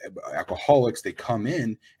 alcoholics. They come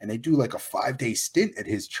in and they do like a 5-day stint at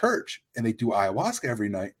his church, and they do ayahuasca every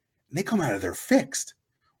night, and they come out of there fixed,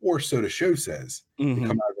 or so the show says. They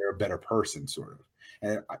come out of there a better person, sort of.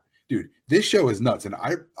 And dude, this show is nuts, and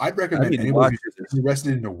I'd recommend anybody who's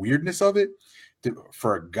interested in the weirdness of it.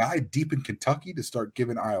 For a guy deep in Kentucky to start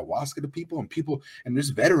giving ayahuasca to people, and there's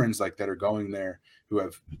veterans like that are going there who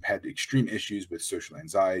have had extreme issues with social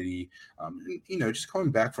anxiety, just coming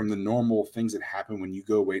back from the normal things that happen when you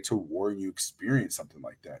go away to war and you experience something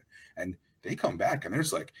like that. And they come back and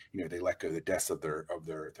there's like, they let go of the deaths of their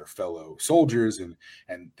fellow soldiers, and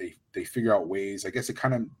they figure out ways. I guess it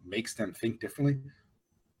kind of makes them think differently.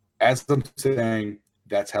 As I'm saying,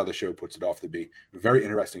 that's how the show puts it off to be. A very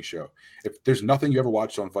interesting show. If there's nothing you ever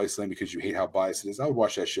watched on Viceland because you hate how biased it is, I would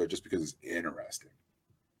watch that show just because it's interesting.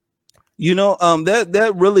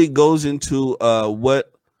 That really goes into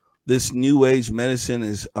what this new age medicine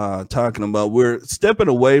is talking about. We're stepping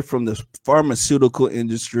away from the pharmaceutical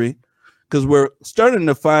industry because we're starting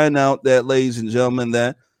to find out that, ladies and gentlemen,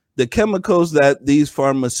 that the chemicals that these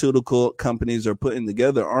pharmaceutical companies are putting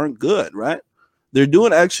together aren't good, right? They're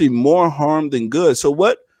doing actually more harm than good. So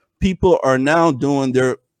what people are now doing,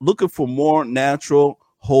 they're looking for more natural,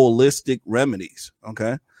 holistic remedies,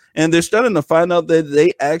 okay? And they're starting to find out that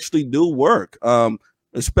they actually do work,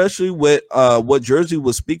 especially with what Jersey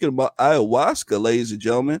was speaking about, ayahuasca, ladies and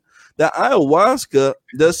gentlemen. That ayahuasca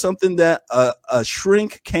does something that a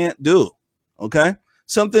shrink can't do, okay?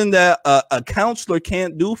 Something that a counselor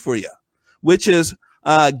can't do for you, which is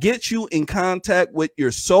get you in contact with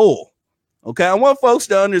your soul. Okay, I want folks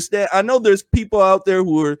to understand. I know there's people out there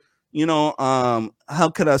who are, how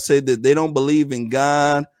can I say that they don't believe in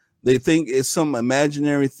God? They think it's some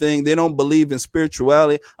imaginary thing. They don't believe in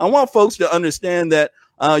spirituality. I want folks to understand that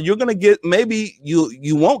you're going to get, maybe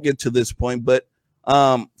you won't get to this point, but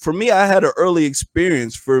for me, I had an early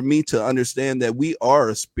experience for me to understand that we are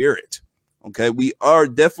a spirit. Okay, we are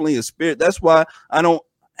definitely a spirit. That's why I don't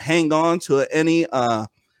hang on to any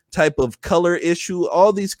type of color issue.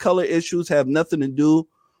 All these color issues have nothing to do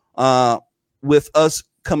with us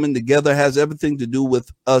coming together. It has everything to do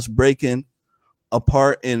with us breaking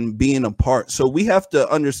apart and being apart. So we have to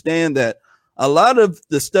understand that a lot of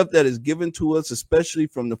the stuff that is given to us, especially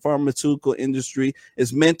from the pharmaceutical industry,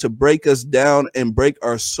 is meant to break us down and break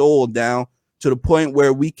our soul down to the point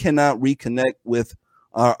where we cannot reconnect with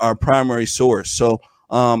our primary source. So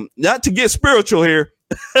not to get spiritual here,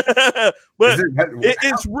 but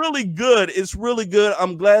it's really good. It's really good.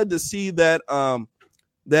 I'm glad to see that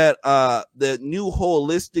the new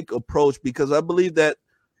holistic approach, because I believe that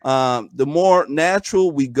the more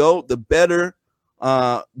natural we go, the better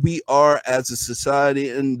we are as a society,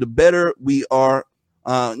 and the better we are,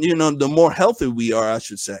 the more healthy we are, I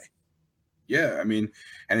should say. Yeah, I mean,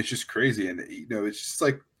 and it's just crazy, and it's just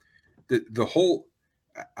like the whole.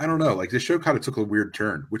 I don't know. Like, this show kind of took a weird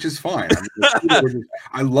turn, which is fine. I mean,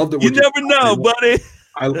 I love that. You never know, buddy.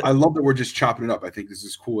 I love that we're just chopping it up. I think this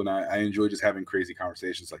is cool, and I enjoy just having crazy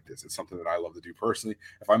conversations like this. It's something that I love to do personally.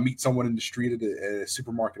 If I meet someone in the street at a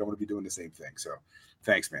supermarket, I want to be doing the same thing. So,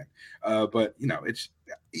 thanks, man. But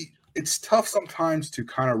it's tough sometimes to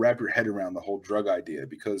kind of wrap your head around the whole drug idea,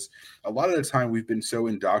 because a lot of the time we've been so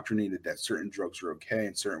indoctrinated that certain drugs are okay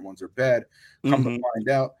and certain ones are bad. Come to find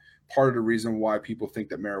out, part of the reason why people think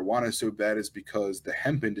that marijuana is so bad is because the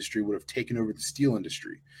hemp industry would have taken over the steel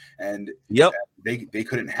industry, and they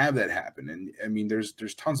couldn't have that happen. And I mean, there's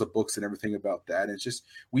tons of books and everything about that. And it's just,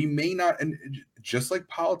 we may not, and just like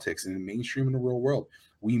politics and the mainstream in the real world,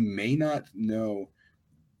 we may not know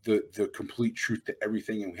the complete truth to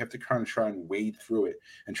everything, and we have to kind of try and wade through it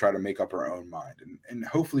and try to make up our own mind. And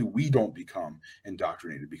hopefully we don't become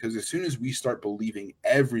indoctrinated, because as soon as we start believing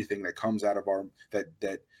everything that comes out of our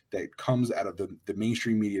that comes out of the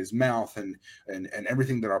mainstream media's mouth and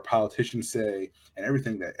everything that our politicians say and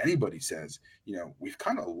everything that anybody says, we've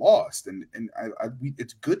kind of lost. And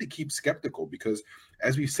it's good to keep skeptical, because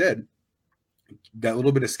as we said, that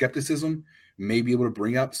little bit of skepticism may be able to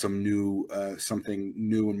bring up some new, something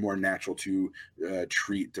new and more natural to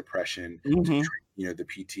treat depression, to treat, the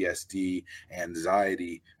PTSD,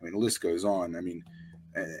 anxiety. I mean, the list goes on. I mean,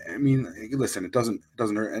 listen, it doesn't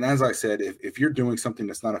hurt. And as I said, if you're doing something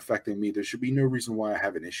that's not affecting me, there should be no reason why I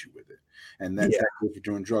have an issue with it. And then if you're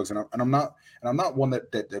doing drugs, and I'm not one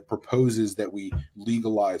that proposes that we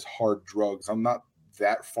legalize hard drugs. I'm not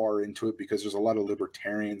that far into it, because there's a lot of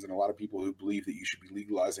libertarians and a lot of people who believe that you should be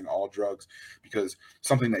legalizing all drugs, because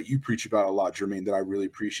something that you preach about a lot, Jermaine, that I really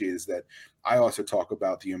appreciate is that I also talk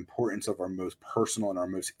about the importance of our most personal and our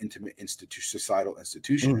most intimate societal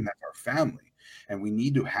institution, and that's our family. And we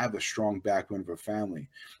need to have a strong backbone of a family.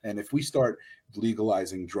 And if we start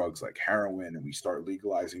legalizing drugs like heroin and we start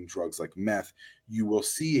legalizing drugs like meth, you will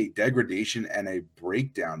see a degradation and a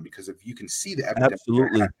breakdown, because if you can see the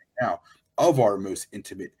epidemic now of our most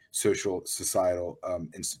intimate social societal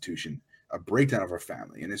institution, a breakdown of our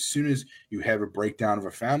family. And as soon as you have a breakdown of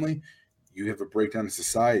a family, you have a breakdown of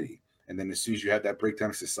society. And then as soon as you have that breakdown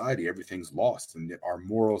of society, everything's lost, and our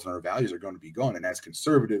morals and our values are going to be gone. And as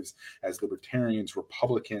conservatives, as libertarians,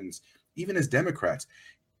 Republicans, even as Democrats,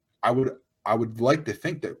 I would like to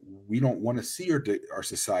think that we don't want to see our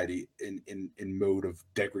society in mode of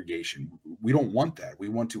degradation. We don't want that. We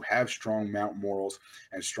want to have strong morals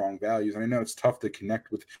and strong values. And I know it's tough to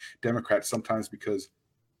connect with Democrats sometimes because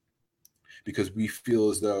we feel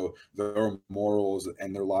as though their morals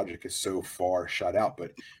and their logic is so far shut out.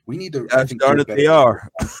 But we need to. They are.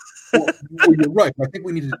 Well, you're right. I think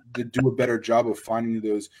we need to do a better job of finding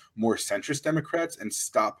those more centrist Democrats and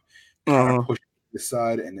stop kind of pushing this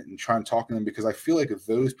side and try and talk to them, because I feel like if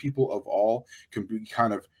those people of all can be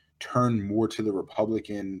kind of turn more to the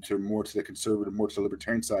Republican, more to the conservative, more to the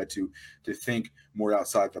libertarian side, to think more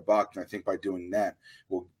outside the box. And I think by doing that,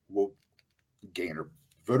 we'll gain a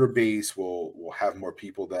voter base, we'll have more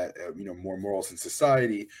people that more morals in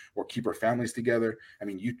society, or keep our families together. I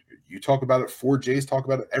mean, you talk about it, 4Js talk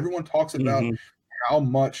about it, everyone talks about how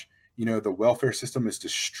much the welfare system is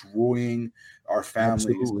destroying our families.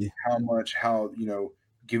 Absolutely. How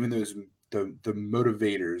given those the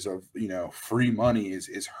motivators of free money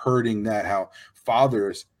is hurting that, how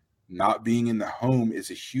fathers not being in the home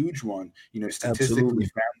is a huge one. Statistically,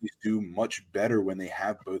 families do much better when they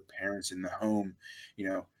have both parents in the home,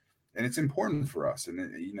 and it's important for us. And,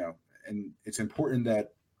 and it's important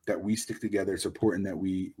that we stick together. It's important that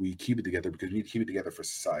we keep it together, because we need to keep it together for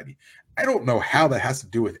society. I don't know how that has to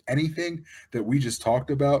do with anything that we just talked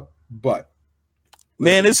about, but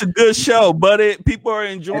Man, it's a good show, buddy. People are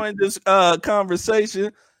enjoying this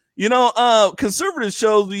conversation. You know, conservative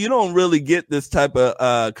shows, you don't really get this type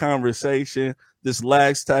of conversation, this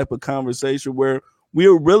lax type of conversation where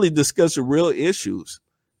we're really discussing real issues.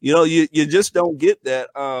 You know, you just don't get that.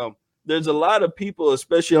 There's a lot of people,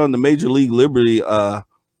 especially on the Major League Liberty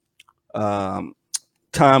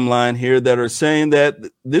timeline here, that are saying that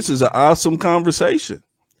this is an awesome conversation.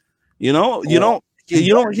 You know, you don't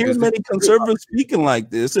hear many conservatives speaking like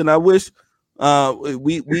this, and I wish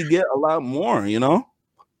we get a lot more. You know,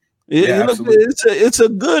 it's a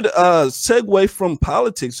good segue from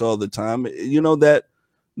politics all the time. You know, that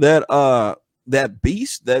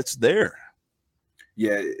beast that's there.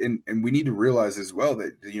 Yeah, and we need to realize as well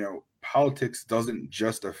that, you know, politics doesn't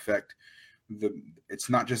just affect it's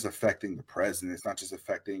not just affecting the president. It's not just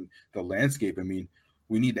affecting the landscape. I mean,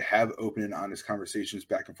 we need to have open and honest conversations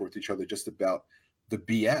back and forth with each other just about the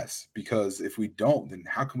BS, because if we don't, then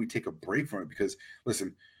how can we take a break from it? Because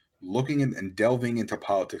listen, looking and delving into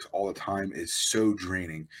politics all the time is so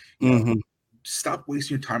draining. You know, stop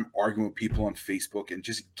wasting your time arguing with people on Facebook and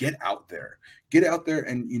just get out there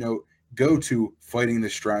and, you know, go to Fighting the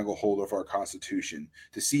Stranglehold of Our Constitution,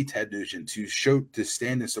 to see Ted Nugent, to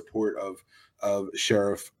stand in support of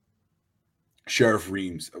Sheriff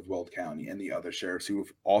Reams of Weld County and the other sheriffs who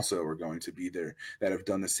also are going to be there that have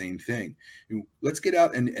done the same thing. Let's get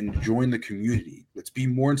out and join the community. Let's be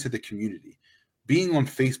more into the community. Being on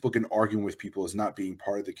Facebook and arguing with people is not being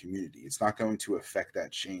part of the community. It's not going to affect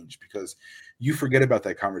that change, because you forget about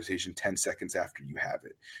that conversation 10 seconds after you have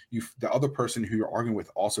it. The other person who you're arguing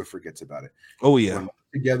with also forgets about it. Oh, yeah. When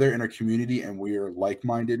we're together in our community and we are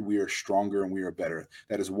like-minded, we are stronger and we are better.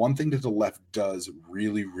 That is one thing that the left does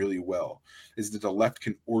really, really well, is that the left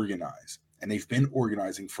can organize. And they've been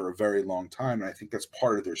organizing for a very long time. And I think that's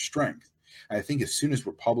part of their strength. I think as soon as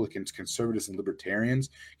Republicans, conservatives, and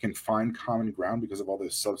libertarians can find common ground because of all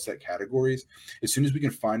those subset categories, as soon as we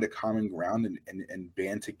can find a common ground and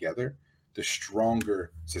band together, the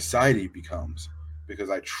stronger society becomes. Because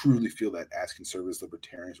I truly feel that as conservatives,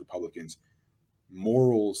 libertarians, Republicans,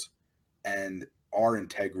 morals and our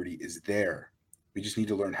integrity is there. We just need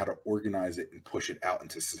to learn how to organize it and push it out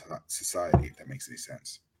into society, if that makes any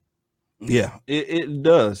sense. Yeah, it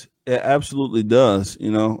does. It absolutely does,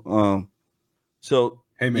 you know. So,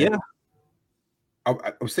 hey, man, yeah.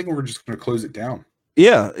 I was thinking we're just going to close it down.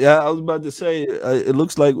 Yeah. I was about to say, it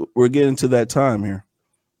looks like we're getting to that time here.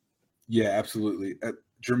 Yeah, absolutely.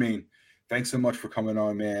 Jermaine, thanks so much for coming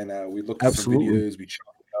on, man. We looked at some videos, we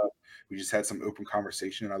chopped it up. We just had some open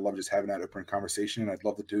conversation, and I love just having that open conversation. And I'd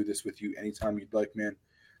love to do this with you anytime you'd like, man.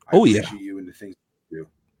 I appreciate you and the things you do.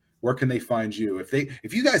 Where can they find you? If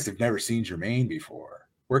you guys have never seen Jermaine before,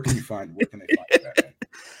 where can they find that, man?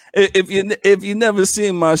 If you never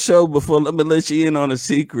seen my show before, let me let you in on a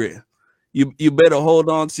secret. You better hold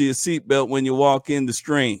on to your seatbelt when you walk in the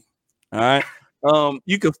stream. All right.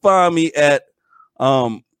 You can find me at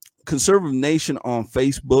Conservative Nation on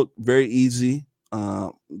Facebook. Very easy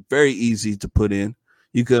to put in.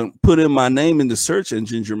 You can put in my name in the search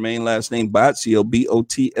engine, Jermaine, last name Botsio,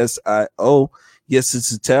 Botsio. Yes,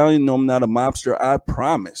 it's Italian. No, I'm not a mobster. I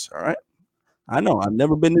promise. All right. I know. I've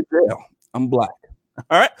never been to jail. I'm black.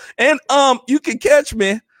 All right. And you can catch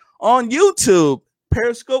me on YouTube,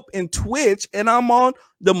 Periscope, and Twitch. And I'm on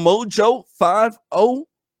the Mojo 50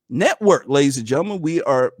 network, ladies and gentlemen. We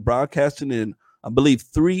are broadcasting in, I believe,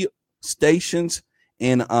 3 stations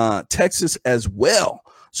in Texas as well.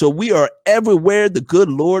 So we are everywhere the good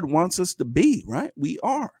Lord wants us to be, right? We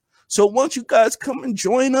are. So once you guys come and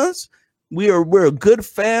join us, we're a good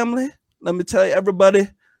family. Let me tell you, everybody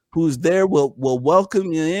who's there will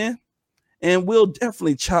welcome you in. And we'll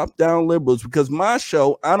definitely chop down liberals, because my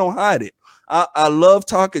show, I don't hide it. I love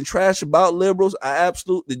talking trash about liberals. I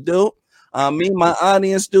absolutely do. Me and my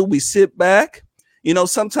audience do. We sit back. You know,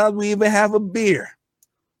 sometimes we even have a beer.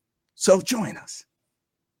 So join us.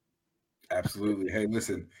 Absolutely. Hey,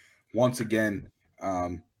 listen, once again,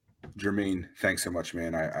 Jermaine, thanks so much,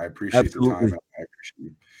 man. I appreciate the time. I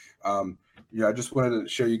appreciate you. Yeah, I just wanted to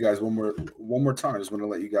show you guys one more time. I just want to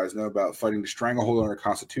let you guys know about Fighting the Stranglehold on Our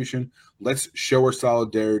Constitution. Let's show our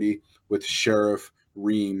solidarity with Sheriff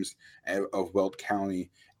Reams of Weld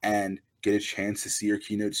County and get a chance to see our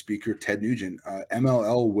keynote speaker, Ted Nugent.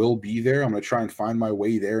 MLL will be there. I'm going to try and find my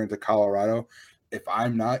way there into Colorado. If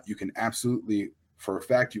I'm not, you can absolutely, for a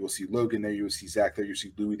fact, you will see Logan there, you will see Zach there, you will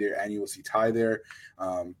see Louie there, and you will see Ty there.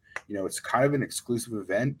 You know, it's kind of an exclusive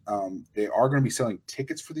event. They are going to be selling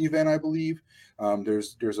tickets for the event, I believe.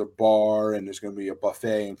 There's a bar and there's going to be a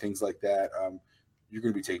buffet and things like that. you're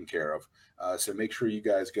going to be taken care of. So make sure you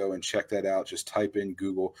guys go and check that out. Just type in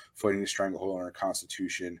Google Fighting the Stranglehold on Our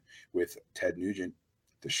Constitution with Ted Nugent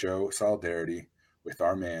to show solidarity with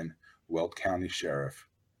our man, Weld County Sheriff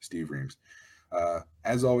Steve Reams.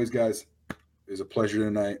 As always, guys, it was a pleasure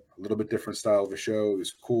tonight. A little bit different style of a show. It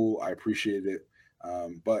was cool. I appreciated it.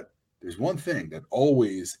 But there's one thing that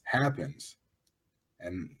always happens.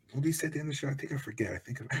 And what did he say at the end of the show? I think I forget.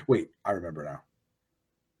 Wait, I remember now.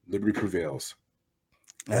 Liberty prevails.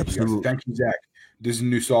 Absolutely. Thank you, Zach. This is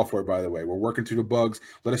new software, by the way. We're working through the bugs.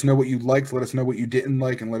 Let us know what you liked. Let us know what you didn't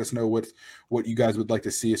like. And let us know what you guys would like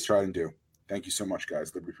to see us try and do. Thank you so much,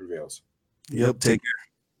 guys. Liberty prevails. Yep. Take care.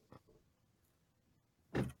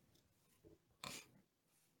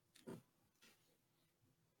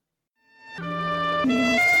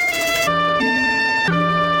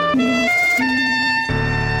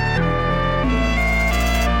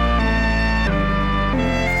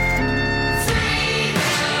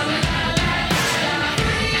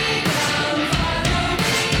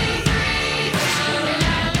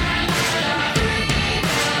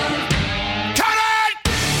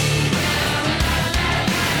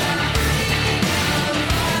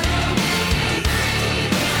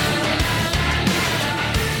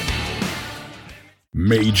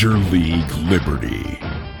 Major League Liberty.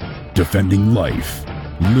 Defending life,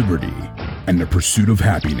 liberty, and the pursuit of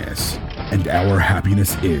happiness. And our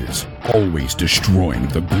happiness is always destroying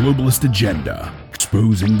the globalist agenda,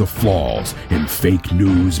 exposing the flaws in fake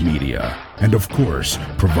news media, and of course,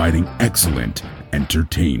 providing excellent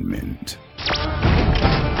entertainment.